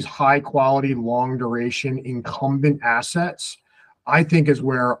having these high quality, long duration incumbent assets, I think is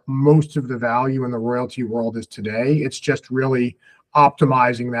where most of the value in the royalty world is today. It's just really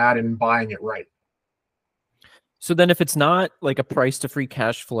optimizing that and buying it right. So then if it's not like a price to free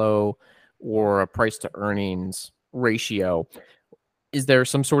cash flow or a price to earnings ratio, is there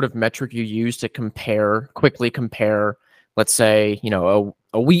some sort of metric you use to quickly compare, let's say,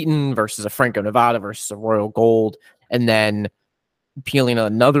 a Wheaton versus a Franco Nevada versus a Royal Gold, and then peeling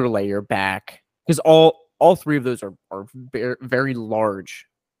another layer back? Because all three of those are very, very large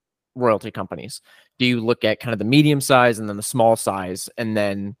royalty companies. Do you look at kind of the medium size and then the small size? And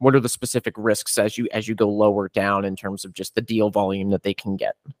then what are the specific risks as you go lower down in terms of just the deal volume that they can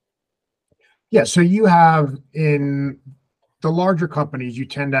get? Yeah. So you have in the larger companies, you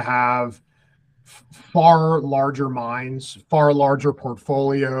tend to have far larger mines, far larger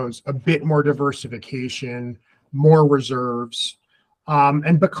portfolios, a bit more diversification, more reserves.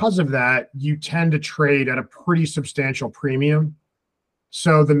 And because of that, you tend to trade at a pretty substantial premium.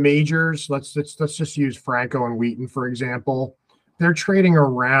 So the majors, let's just use Franco and Wheaton, for example. They're trading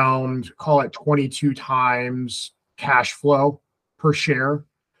around, call it 22 times cash flow per share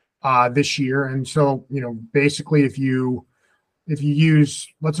this year. And so, basically, if you use,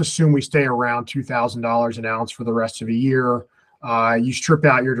 let's assume we stay around $2,000 an ounce for the rest of the year. You strip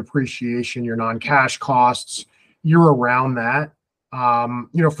out your depreciation, your non-cash costs, you're around that.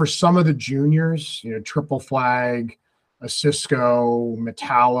 For some of the juniors, Triple Flag, a Cisco,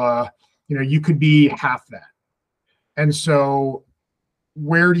 Metalla, you could be half that. And so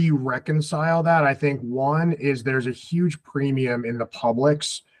where do you reconcile that? I think one is there's a huge premium in the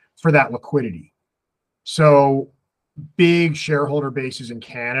publics for that liquidity. So big shareholder bases in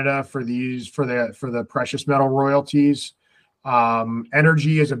Canada for the precious metal royalties.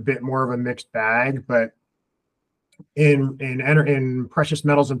 Energy is a bit more of a mixed bag, but in precious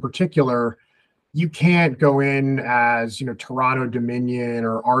metals in particular, you can't go in as Toronto Dominion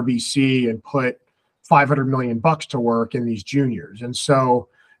or RBC and put $500 million to work in these juniors. And so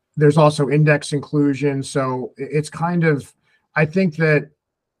there's also index inclusion. So it's kind of, I think that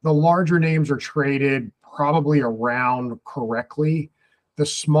the larger names are traded probably around correctly. The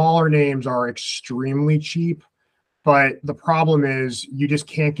smaller names are extremely cheap, but the problem is you just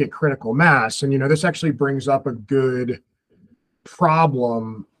can't get critical mass. And this actually brings up a good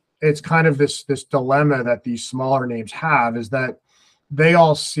problem. It's kind of this dilemma that these smaller names have, is that they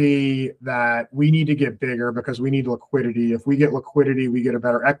all see that we need to get bigger because we need liquidity. If we get liquidity, we get a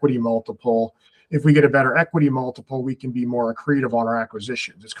better equity multiple. If we get a better equity multiple, we can be more accretive on our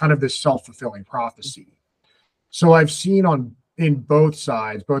acquisitions. It's kind of this self-fulfilling prophecy. So I've seen in both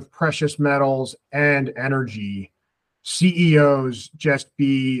sides, both precious metals and energy, CEOs just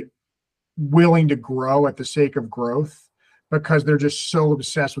be willing to grow at the sake of growth because they're just so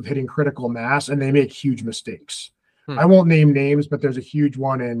obsessed with hitting critical mass, and they make huge mistakes. I won't name names, but there's a huge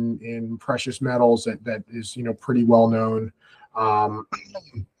one in precious metals that is pretty well known.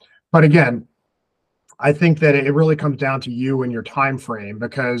 But again, I think that it really comes down to you and your time frame,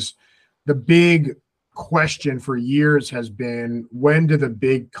 because the big question for years has been, when do the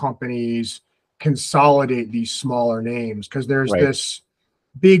big companies consolidate these smaller names? Because there's this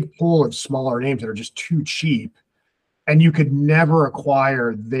big pool of smaller names that are just too cheap, and you could never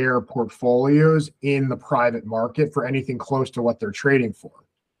acquire their portfolios in the private market for anything close to what they're trading for.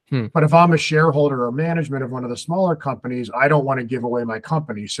 But if I'm a shareholder or management of one of the smaller companies, I don't want to give away my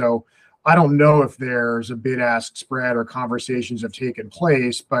company. So I don't know if there's a bid-ask spread or conversations have taken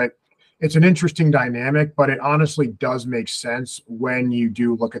place, but it's an interesting dynamic. But it honestly does make sense when you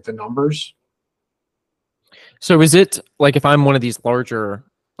do look at the numbers. So is it like, if I'm one of these larger,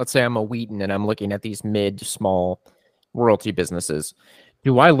 let's say I'm a Wheaton and I'm looking at these mid, small royalty businesses,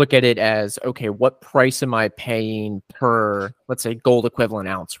 do I look at it as, okay, what price am I paying per, let's say, gold equivalent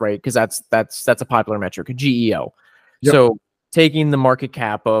ounce, right? Because that's a popular metric, a GEO. Yep. So taking the market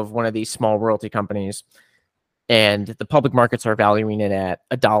cap of one of these small royalty companies, and the public markets are valuing it at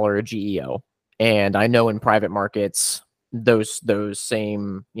 $1 a GEO, and I know in private markets those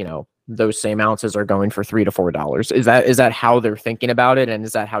same ounces are going for $3 to $4. Is that how they're thinking about it, and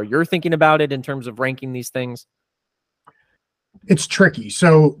is that how you're thinking about it in terms of ranking these things? It's tricky.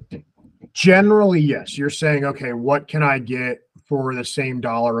 So generally, yes, you're saying, okay, what can I get for the same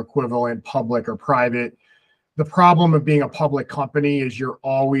dollar equivalent, public or private? The problem of being a public company is you're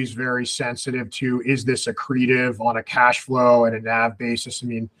always very sensitive to, is this accretive on a cash flow and a NAV basis? I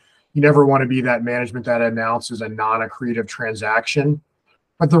mean, you never want to be that management that announces a non-accretive transaction.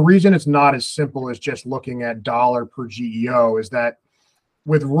 But the reason it's not as simple as just looking at dollar per GEO is that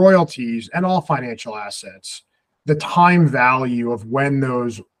with royalties and all financial assets, the time value of when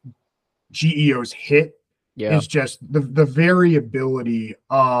those GEOs hit is just the variability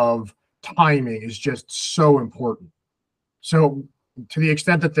of timing is just so important. So to the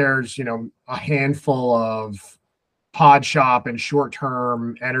extent that there's, a handful of pod shop and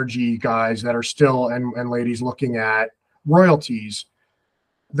short-term energy guys that are still, and ladies, looking at royalties,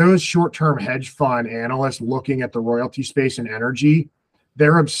 those short-term hedge fund analysts looking at the royalty space and energy,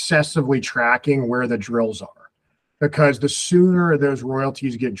 they're obsessively tracking where the drills are. Because the sooner those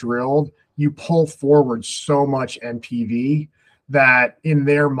royalties get drilled, you pull forward so much NPV that in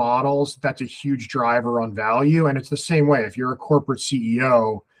their models, that's a huge driver on value. And it's the same way. If you're a corporate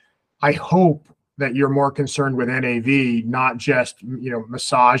CEO, I hope that you're more concerned with NAV, not just,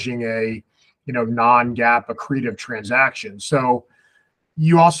 massaging a, non-GAAP accretive transaction. So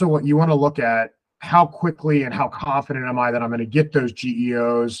you want to look at how quickly and how confident am I that I'm going to get those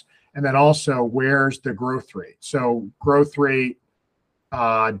GEOs, and then also where's the growth rate. So growth rate,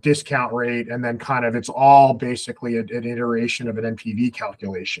 discount rate, and then kind of it's all basically an iteration of an NPV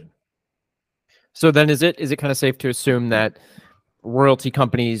calculation. So then is it kind of safe to assume that royalty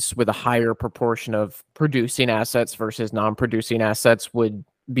companies with a higher proportion of producing assets versus non-producing assets would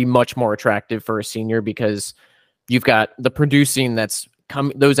be much more attractive for a senior, because you've got the producing that's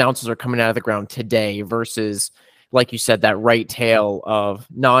those ounces are coming out of the ground today versus, like you said, that right tail of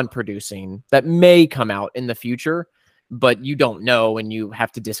non-producing that may come out in the future, but you don't know, and you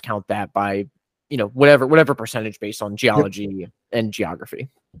have to discount that by, whatever percentage based on Yep. geology and geography.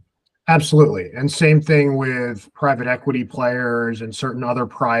 Absolutely. And same thing with private equity players and certain other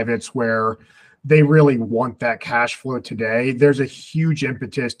privates where they really want that cash flow today. There's a huge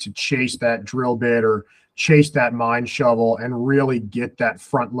impetus to chase that drill bit or chase that mine shovel and really get that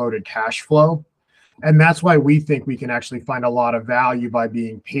front loaded cash flow. And that's why we think we can actually find a lot of value by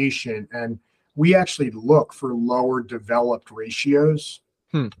being patient. And we actually look for lower developed ratios.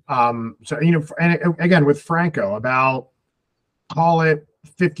 Hmm. And again, with Franco, about, call it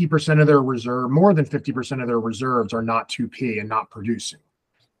 50% of their reserve, more than 50% of their reserves are not 2P and not producing.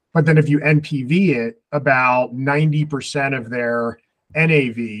 But then if you NPV it, about 90% of their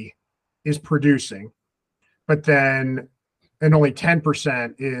NAV is producing, but then, and only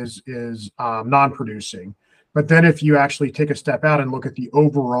 10% is non-producing. But then if you actually take a step out and look at the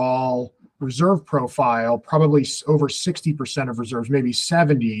overall reserve profile, probably over 60% of reserves, maybe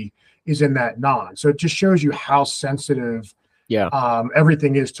 70, is in that non. So it just shows you how sensitive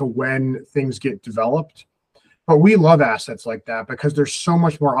everything is to when things get developed. But we love assets like that because there's so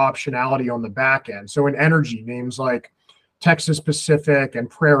much more optionality on the back end. So in energy, names like Texas Pacific and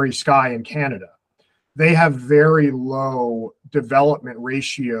Prairie Sky in Canada, they have very low development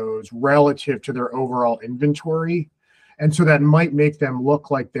ratios relative to their overall inventory. And so that might make them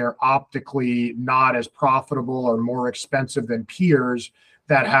look like they're optically not as profitable or more expensive than peers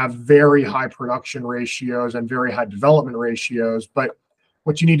that have very high production ratios and very high development ratios. But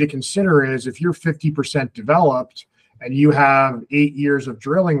what you need to consider is if you're 50% developed and you have 8 years of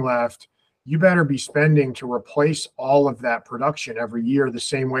drilling left, you better be spending to replace all of that production every year the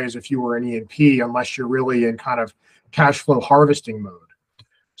same way as if you were an E&P, unless you're really in kind of cash flow harvesting mode.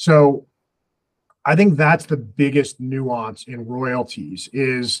 So I think that's the biggest nuance in royalties,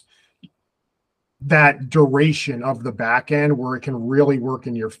 is that duration of the back end where it can really work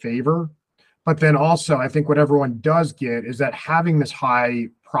in your favor. But then also, I think what everyone does get is that having this high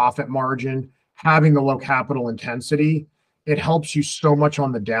profit margin, having the low capital intensity, it helps you so much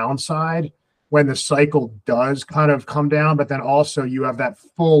on the downside when the cycle does kind of come down. But then also you have that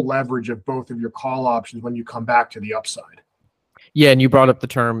full leverage of both of your call options when you come back to the upside. Yeah, and you brought up the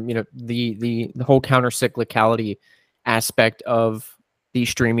term, the whole counter cyclicality aspect of the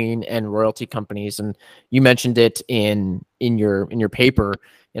streaming and royalty companies, and you mentioned it in your paper,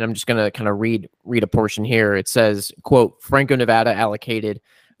 and I'm just going to kind of read a portion here. It says, quote, Franco-Nevada allocated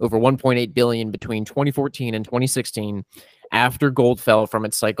over 1.8 billion between 2014 and 2016 after gold fell from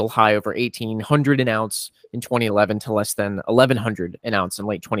its cycle high over 1,800 an ounce in 2011 to less than 1,100 an ounce in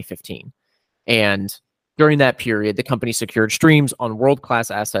late 2015. And during that period, the company secured streams on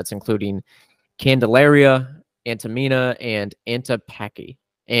world-class assets, including Candelaria, Antamina, and Antapaki.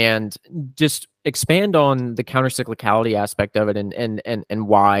 And just expand on the countercyclicality aspect of it, and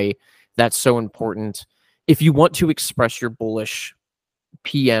why that's so important if you want to express your bullish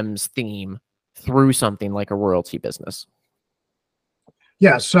PM's theme through something like a royalty business.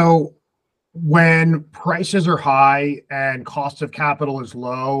 Yeah, so when prices are high and cost of capital is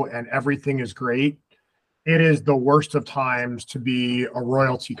low and everything is great, it is the worst of times to be a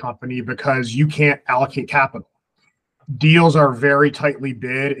royalty company because you can't allocate capital. Deals are very tightly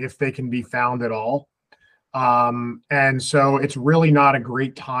bid if they can be found at all. And so it's really not a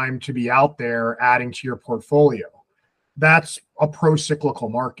great time to be out there adding to your portfolio. That's a pro-cyclical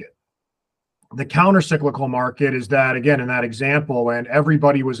market. The counter-cyclical market is that, again, in that example, when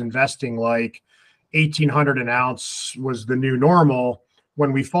everybody was investing like 1,800 an ounce was the new normal,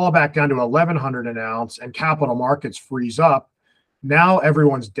 when we fall back down to 1,100 an ounce and capital markets freeze up, now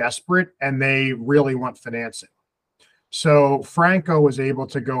everyone's desperate and they really want financing. So Franco was able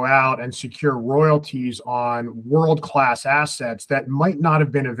to go out and secure royalties on world-class assets that might not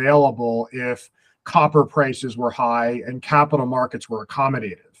have been available if copper prices were high, and capital markets were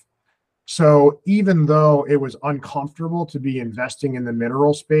accommodative. So even though it was uncomfortable to be investing in the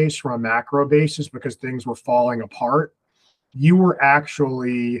mineral space from a macro basis because things were falling apart, you were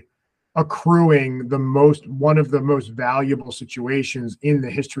actually accruing one of the most valuable situations in the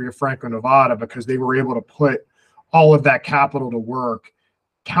history of Franco-Nevada, because they were able to put all of that capital to work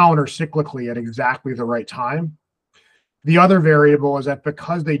counter cyclically at exactly the right time. The other variable is that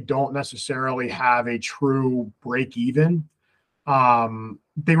because they don't necessarily have a true break even,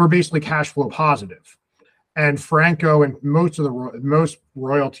 they were basically cash flow positive. And Franco and most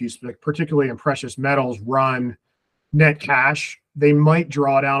royalties, particularly in precious metals, run net cash. They might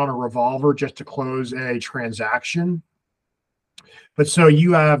draw down on a revolver just to close a transaction. But so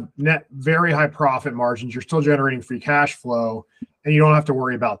you have net very high profit margins. You're still generating free cash flow, and you don't have to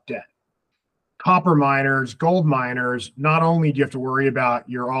worry about debt. Copper miners, gold miners, not only do you have to worry about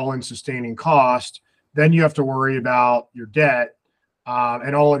your all-in sustaining cost, then you have to worry about your debt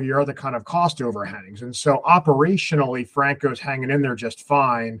and all of your other kind of cost overhangs. And so operationally, Franco's hanging in there just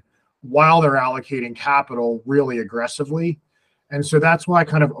fine while they're allocating capital really aggressively. And so that's why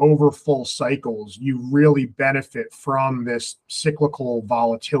kind of over full cycles, you really benefit from this cyclical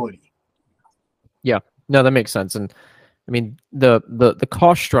volatility. Yeah, no, that makes sense. And I mean, the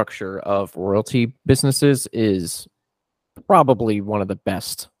cost structure of royalty businesses is probably one of the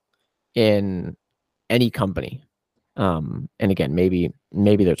best in any company. And again, maybe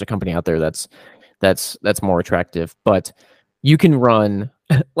there's a company out there that's more attractive, but you can run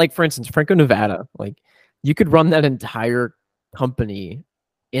like, for instance, Franco-Nevada, like you could run that entire company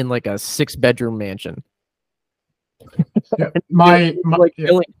in like a 6-bedroom mansion. Yeah, like yeah,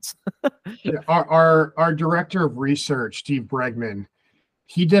 billions. yeah, our director of research, Steve Bregman,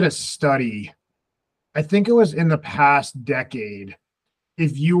 he did a study. I think it was in the past decade.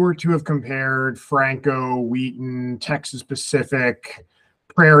 If you were to have compared Franco, Wheaton, Texas Pacific,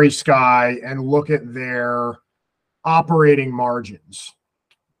 Prairie Sky, and look at their operating margins,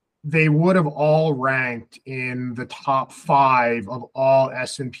 they would have all ranked in the top 5 of all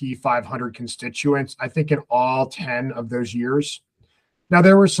S&P 500 constituents, I think in all 10 of those years. Now,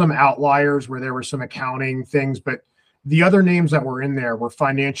 there were some outliers where there were some accounting things, but the other names that were in there were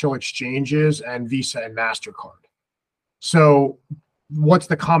financial exchanges and Visa and MasterCard. So what's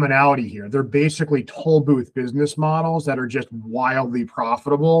the commonality here? They're basically toll booth business models that are just wildly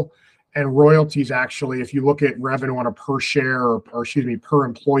profitable. And royalties, actually, if you look at revenue on a per share or excuse me, per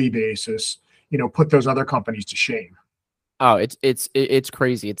employee basis, put those other companies to shame. Oh, it's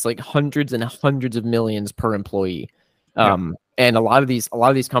crazy. It's like hundreds and hundreds of millions per employee. Yeah. And a lot of these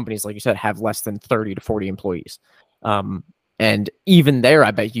companies, like you said, have less than 30 to 40 employees. And even there,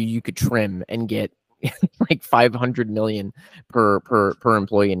 I bet you could trim and get like 500 million per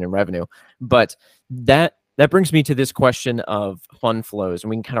employee in revenue. But that brings me to this question of fund flows, and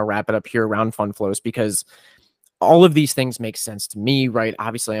we can kind of wrap it up here around fund flows, because all of these things make sense to me, right?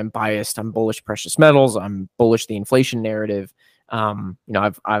 Obviously, I'm biased. I'm bullish precious metals. I'm bullish the inflation narrative.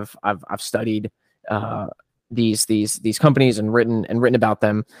 I've studied these companies and written about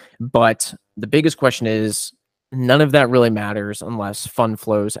them. But the biggest question is, none of that really matters unless fund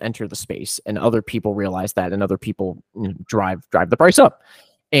flows enter the space and other people realize that, and other people drive the price up.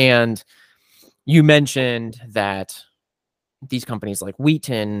 And you mentioned that these companies like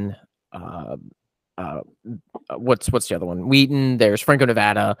Wheaton, what's the other one? Wheaton, there's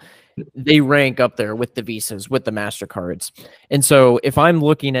Franco-Nevada. They rank up there with the Visas, with the MasterCards. And so if I'm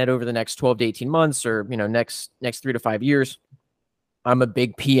looking at over the next 12 to 18 months, or next 3 to 5 years, I'm a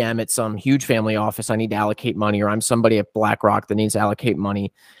big PM at some huge family office, I need to allocate money, or I'm somebody at BlackRock that needs to allocate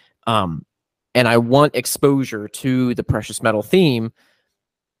money, and I want exposure to the precious metal theme.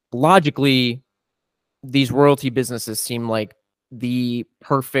 Logically, these royalty businesses seem like the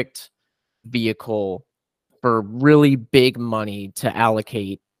perfect vehicle for really big money to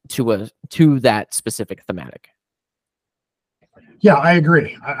allocate to that specific thematic. Yeah, I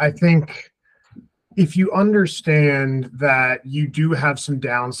agree. I think if you understand that you do have some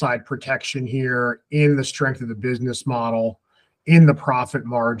downside protection here in the strength of the business model, in the profit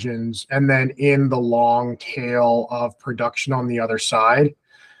margins, and then in the long tail of production on the other side,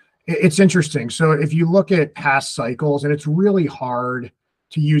 it's interesting. So if you look at past cycles, and it's really hard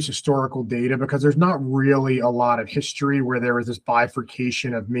to use historical data because there's not really a lot of history where there was this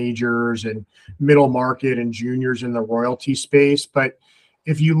bifurcation of majors and middle market and juniors in the royalty space. But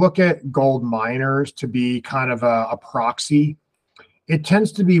if you look at gold miners to be kind of a proxy, it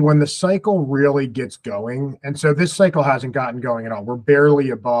tends to be when the cycle really gets going. And so this cycle hasn't gotten going at all. We're barely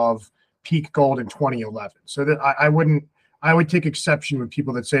above peak gold in 2011. So that I I would take exception with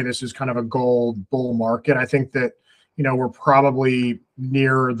people that say this is kind of a gold bull market. I think that, we're probably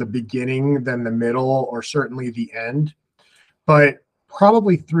nearer the beginning than the middle, or certainly the end. But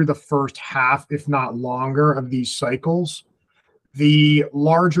probably through the first half, if not longer, of these cycles, the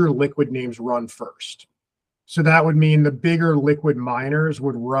larger liquid names run first. So that would mean the bigger liquid miners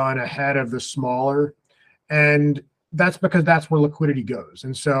would run ahead of the smaller. And that's because that's where liquidity goes.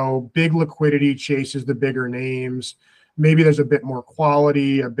 And so big liquidity chases the bigger names. Maybe there's a bit more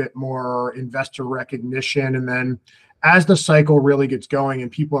quality, a bit more investor recognition. And then as the cycle really gets going and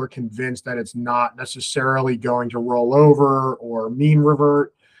people are convinced that it's not necessarily going to roll over or mean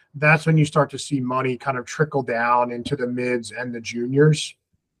revert, that's when you start to see money kind of trickle down into the mids and the juniors.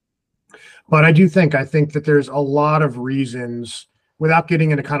 But I think that there's a lot of reasons, without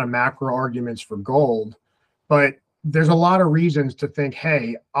getting into kind of macro arguments for gold, but there's a lot of reasons to think,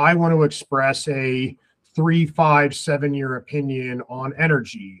 hey, I want to express a 3, 5, 7 year opinion on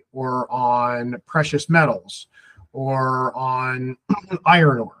energy, or on precious metals, or on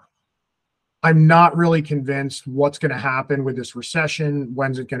iron ore. I'm not really convinced what's going to happen with this recession.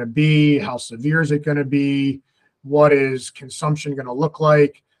 When's it going to be? How severe is it going to be? What is consumption going to look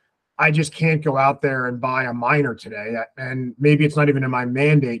like? I just can't go out there and buy a miner today. And maybe it's not even in my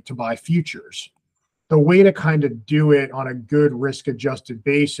mandate to buy futures. The way to kind of do it on a good risk adjusted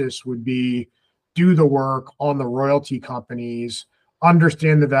basis would be do the work on the royalty companies,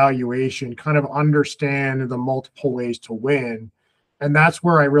 understand the valuation, kind of understand the multiple ways to win. And that's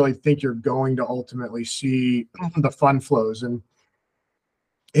where I really think you're going to ultimately see the fund flows. And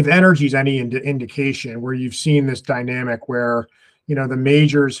if energy is any indication, where you've seen this dynamic where, the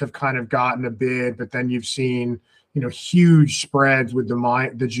majors have kind of gotten a bid, but then you've seen, huge spreads with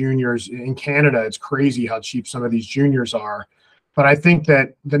the juniors in Canada. It's crazy how cheap some of these juniors are. But I think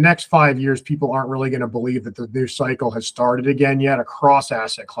that the next 5 years, people aren't really going to believe that the new cycle has started again yet across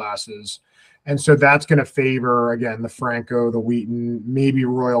asset classes. And so that's going to favor, again, the Franco, the Wheaton, maybe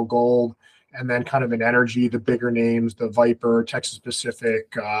Royal Gold, and then kind of in energy, the bigger names, the Viper, Texas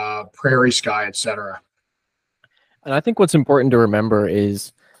Pacific, Prairie Sky, et cetera. And I think what's important to remember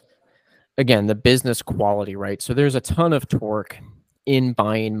is, again, the business quality, right? So there's a ton of torque in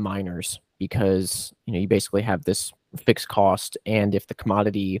buying miners because, you basically have this fixed cost. And if the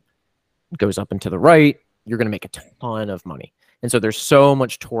commodity goes up and to the right, you're going to make a ton of money. And so there's so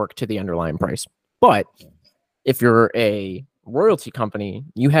much torque to the underlying price. But if you're a royalty company,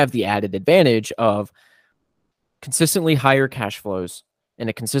 you have the added advantage of consistently higher cash flows and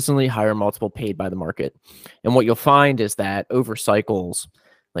a consistently higher multiple paid by the market. And what you'll find is that over cycles,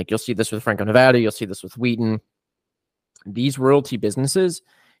 like you'll see this with Franco-Nevada, you'll see this with Wheaton, these royalty businesses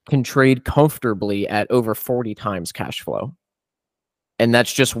can trade comfortably at over 40 times cash flow. And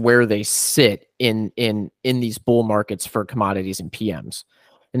that's just where they sit in these bull markets for commodities and PMs.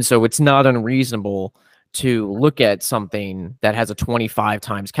 And so it's not unreasonable to look at something that has a 25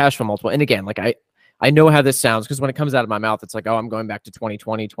 times cash flow multiple. And again, like I know how this sounds, because when it comes out of my mouth, it's like, oh, I'm going back to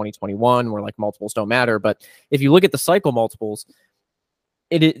 2020, 2021, where like multiples don't matter. But if you look at the cycle multiples,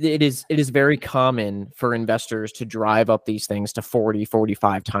 it is very common for investors to drive up these things to 40,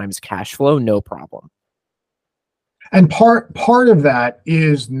 45 times cash flow, no problem. And part of that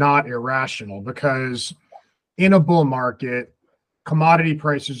is not irrational, because in a bull market, commodity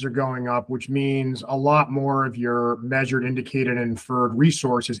prices are going up, which means a lot more of your measured, indicated, and inferred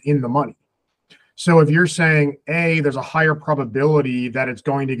resources in the money. So if you're saying, A, there's a higher probability that it's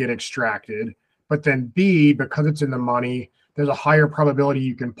going to get extracted, but then B, because it's in the money, there's a higher probability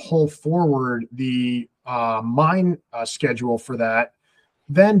you can pull forward the mine schedule for that.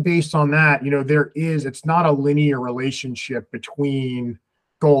 Then based on that, it's not a linear relationship between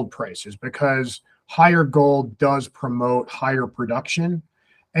gold prices, because higher gold does promote higher production,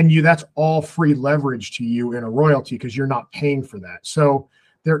 and that's all free leverage to you in a royalty, because you're not paying for that. So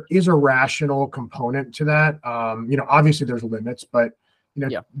there is a rational component to that. Obviously there's limits, but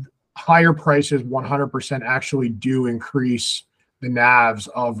Yeah. higher prices 100% actually do increase the NAVs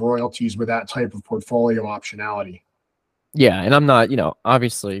of royalties with that type of portfolio optionality. Yeah, and I'm not,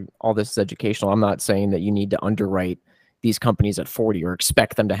 obviously all this is educational. I'm not saying that you need to underwrite these companies at 40 or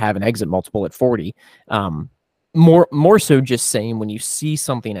expect them to have an exit multiple at 40. More so just saying, when you see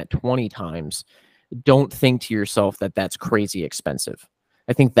something at 20 times, don't think to yourself that that's crazy expensive.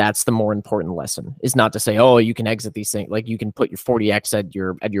 I think that's the more important lesson, is not to say, oh, you can exit these things, like you can put your 40x at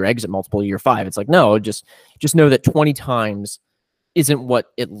your exit multiple year 5. It's like, no, just know that 20 times isn't what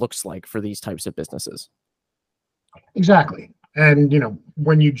it looks like for these types of businesses. Exactly. And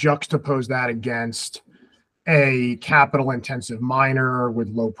when you juxtapose that against a capital intensive miner with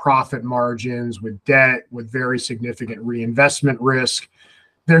low profit margins, with debt, with very significant reinvestment risk.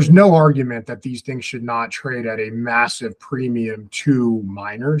 There's no argument that these things should not trade at a massive premium to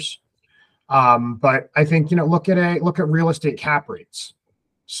miners. But I think, look at real estate cap rates.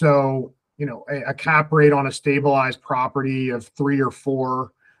 So, a cap rate on a stabilized property of 3 or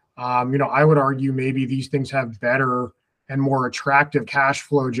 4, I would argue maybe these things have better and more attractive cash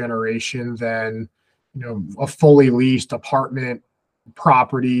flow generation than, a fully leased apartment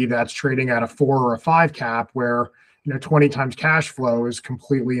property that's trading at a 4 or a 5 cap, where 20 times cash flow is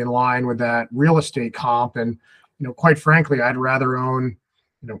completely in line with that real estate comp. And quite frankly, I'd rather own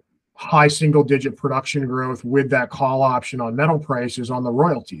high single digit production growth with that call option on metal prices on the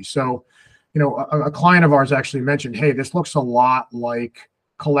royalty. So a client of ours actually mentioned, hey, this looks a lot like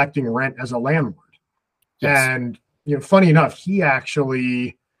collecting rent as a landlord. Yes. And funny enough, he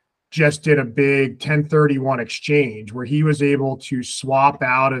actually just did a big 1031 exchange where he was able to swap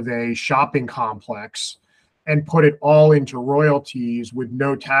out of a shopping complex and put it all into royalties with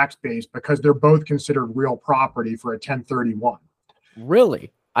no tax base, because they're both considered real property for a 1031.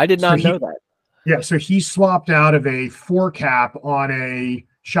 Really? I did So not know he, that. yeah, so he swapped out of a 4 cap on a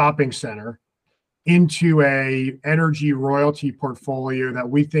shopping center into a energy royalty portfolio that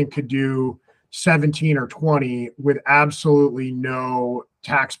we think could do 17 or 20 with absolutely no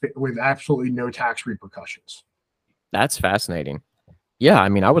tax repercussions. That's fascinating. Yeah, I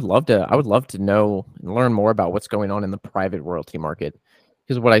mean, I would love to know and learn more about what's going on in the private royalty market,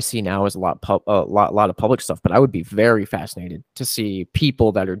 because what I see now is a lot of public stuff, but I would be very fascinated to see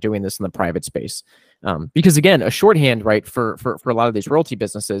people that are doing this in the private space. Because again, a shorthand, right, for a lot of these royalty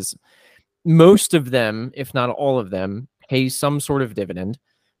businesses, most of them, if not all of them, pay some sort of dividend.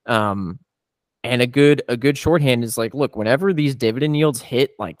 Um, and a good shorthand is like, look, whenever these dividend yields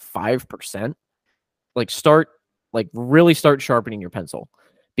hit like 5%, start really start sharpening your pencil,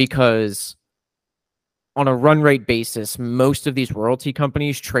 because on a run rate basis, most of these royalty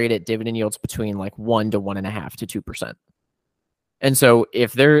companies trade at dividend yields between like 1 to 1.5 to 2%. And so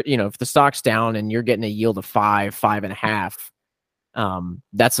if if the stock's down and you're getting a yield of 5.5,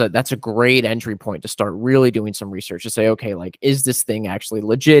 that's a great entry point to start really doing some research to say, okay, like, is this thing actually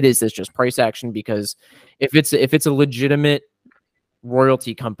legit? Is this just price action? Because if it's a legitimate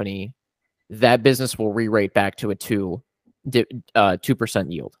royalty company, that business will re-rate back to a 2%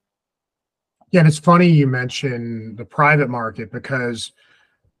 yield. Yeah, and it's funny you mention the private market, because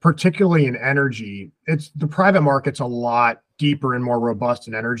particularly in energy, it's the private market's a lot deeper and more robust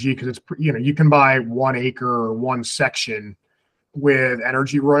in energy, because you can buy 1 acre or one section with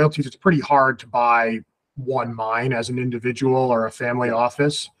energy royalties. It's pretty hard to buy one mine as an individual or a family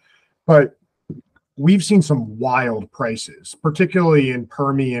office. But we've seen some wild prices, particularly in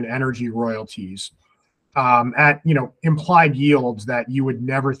Permian energy royalties, at implied yields that you would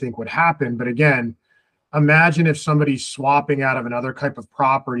never think would happen. But again, imagine if somebody's swapping out of another type of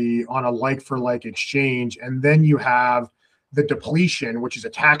property on a like for like exchange, and then you have the depletion, which is a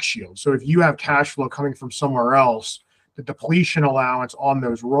tax shield. So if you have cash flow coming from somewhere else, the depletion allowance on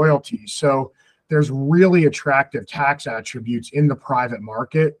those royalties. So there's really attractive tax attributes in the private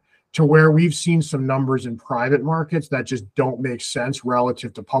market, to where we've seen some numbers in private markets that just don't make sense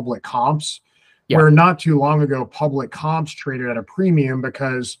relative to public comps, Yeah. where not too long ago, public comps traded at a premium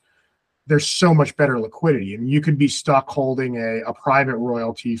because there's so much better liquidity. And you could be stuck holding a private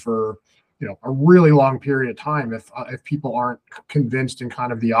royalty for a really long period of time if people aren't convinced in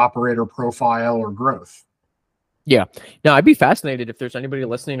kind of the operator profile or growth. Yeah. Now, I'd be fascinated if there's anybody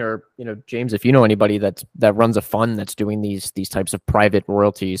listening, or James, if you know anybody that runs a fund that's doing these types of private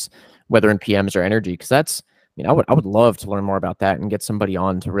royalties, whether in PMs or energy, because I would love to learn more about that and get somebody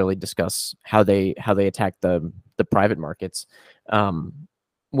on to really discuss how they attack the private markets.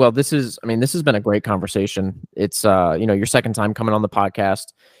 Well, this has been a great conversation. It's your second time coming on the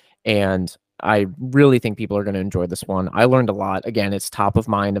podcast, and I really think people are going to enjoy this one. I learned a lot. Again, it's top of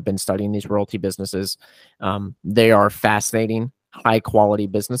mind. I've been studying these royalty businesses. They are fascinating, high quality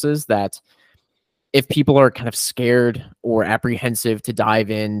businesses that, if people are kind of scared or apprehensive to dive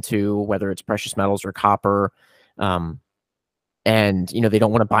into, whether it's precious metals or copper, and they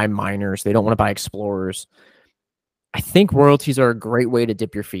don't want to buy miners, they don't want to buy explorers, I think royalties are a great way to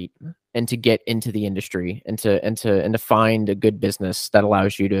dip your feet and to get into the industry, and to find a good business that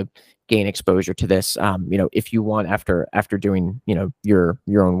allows you to gain exposure to this. If you want, after doing your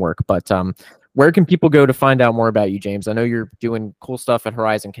own work. But where can people go to find out more about you, James? I know you're doing cool stuff at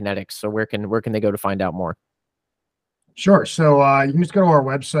Horizon Kinetics. So where can they go to find out more? Sure. So you can just go to our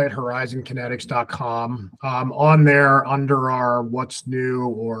website, horizonkinetics.com. On there, under our what's new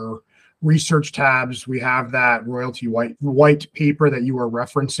or research tabs. We have that royalty white paper that you were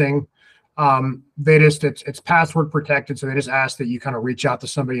referencing. They just it's password protected, so they just ask that you kind of reach out to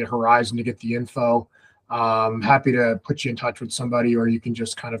somebody at Horizon to get the info. Happy to put you in touch with somebody, or you can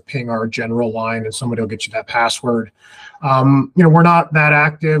just kind of ping our general line and somebody will get you that password. We're not that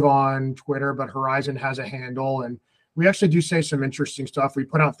active on Twitter, but Horizon has a handle, and we actually do say some interesting stuff. We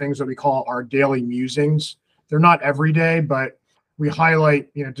put out things that we call our daily musings. They're not every day, but we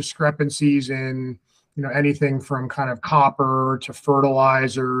highlight discrepancies in anything from kind of copper to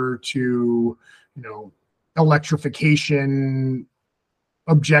fertilizer to electrification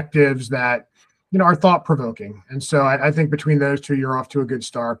objectives that are thought provoking. And so I think between those two, you're off to a good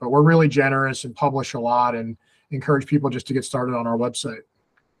start. But we're really generous and publish a lot and encourage people just to get started on our website.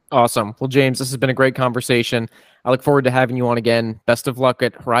 Awesome. Well, James, this has been a great conversation. I look forward to having you on again. Best of luck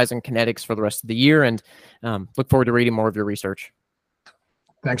at Horizon Kinetics for the rest of the year, and look forward to reading more of your research.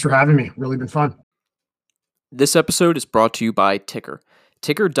 Thanks for having me. Really been fun. This episode is brought to you by Ticker.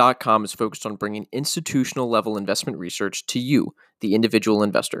 Ticker.com is focused on bringing institutional level investment research to you, the individual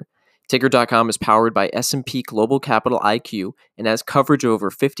investor. Ticker.com is powered by S&P Global Capital IQ and has coverage of over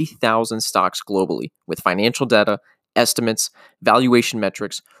 50,000 stocks globally with financial data, estimates, valuation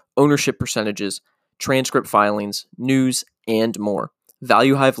metrics, ownership percentages, transcript filings, news, and more.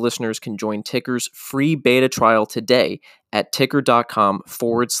 ValueHive listeners can join Ticker's free beta trial today at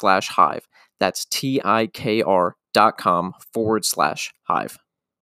ticker.com/hive. That's TIKR.com/hive.